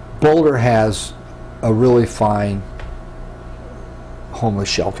 Boulder has a really fine homeless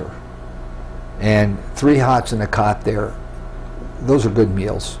shelter, and 3 hots and a cot there. Those are good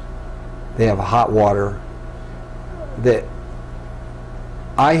meals. They have hot water. That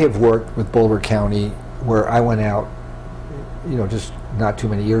I have worked with Boulder County, where I went out, you know, just not too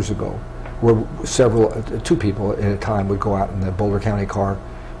many years ago, where 2 people at a time would go out in the Boulder County car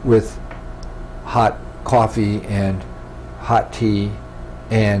with hot coffee and hot tea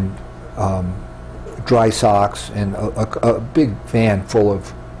and dry socks and a big van full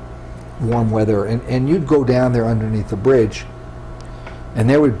of warm weather, and you'd go down there underneath the bridge, and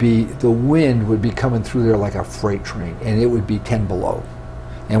there would be, the wind would be coming through there like a freight train, and it would be 10 below,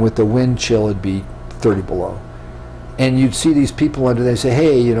 and with the wind chill it'd be 30 below, and you'd see these people under there say,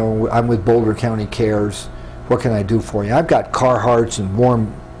 hey, you know, I'm with Boulder County Cares, what can I do for you? I've got Carhartts and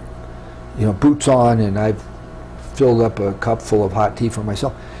warm, you know, boots on, and I've filled up a cup full of hot tea for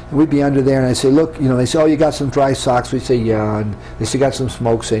myself. And we'd be under there, and I say, look, you know, they say, oh, you got some dry socks? We say, yeah. And they say, got some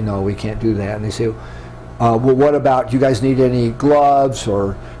smoke? Say, no, we can't do that. And they say, well, what about, you guys need any gloves?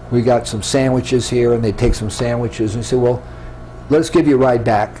 Or we got some sandwiches here, and they take some sandwiches. And they say, well, let's give you a ride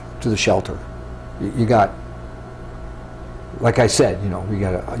back to the shelter. you got, like I said, you know, you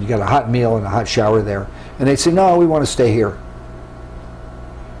got a hot meal and a hot shower there, and they say, no, we want to stay here.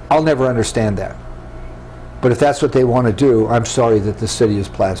 I'll never understand that. But if that's what they want to do, I'm sorry that the city has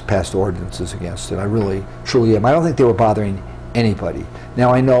passed ordinances against it. I really, truly am. I don't think they were bothering anybody.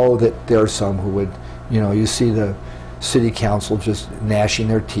 Now, I know that there are some who would, you know, you see the city council just gnashing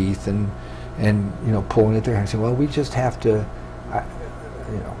their teeth and you know, pulling at their hair and saying, well, we just have to,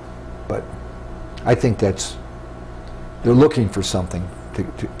 you know. But I think that's, they're looking for something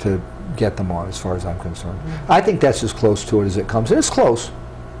to get them on, as far as I'm concerned. Mm-hmm. I think that's as close to it as it comes. And it's close.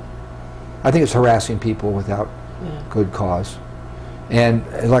 I think it's harassing people without good cause. And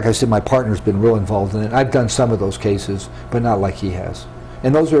like I said, my partner's been real involved in it. I've done some of those cases, but not like he has.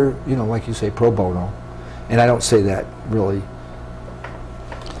 And those are, you know, like you say, pro bono. And I don't say that really,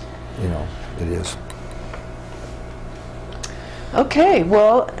 you know, it is. Okay,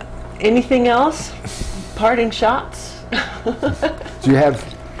 well, anything else? Parting shots? Do you have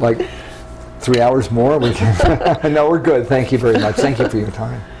like 3 hours more? We can no, we're good. Thank you very much. Thank you for your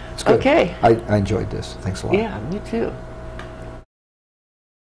time. It's good. Okay. I enjoyed this. Thanks a lot. Yeah, me too.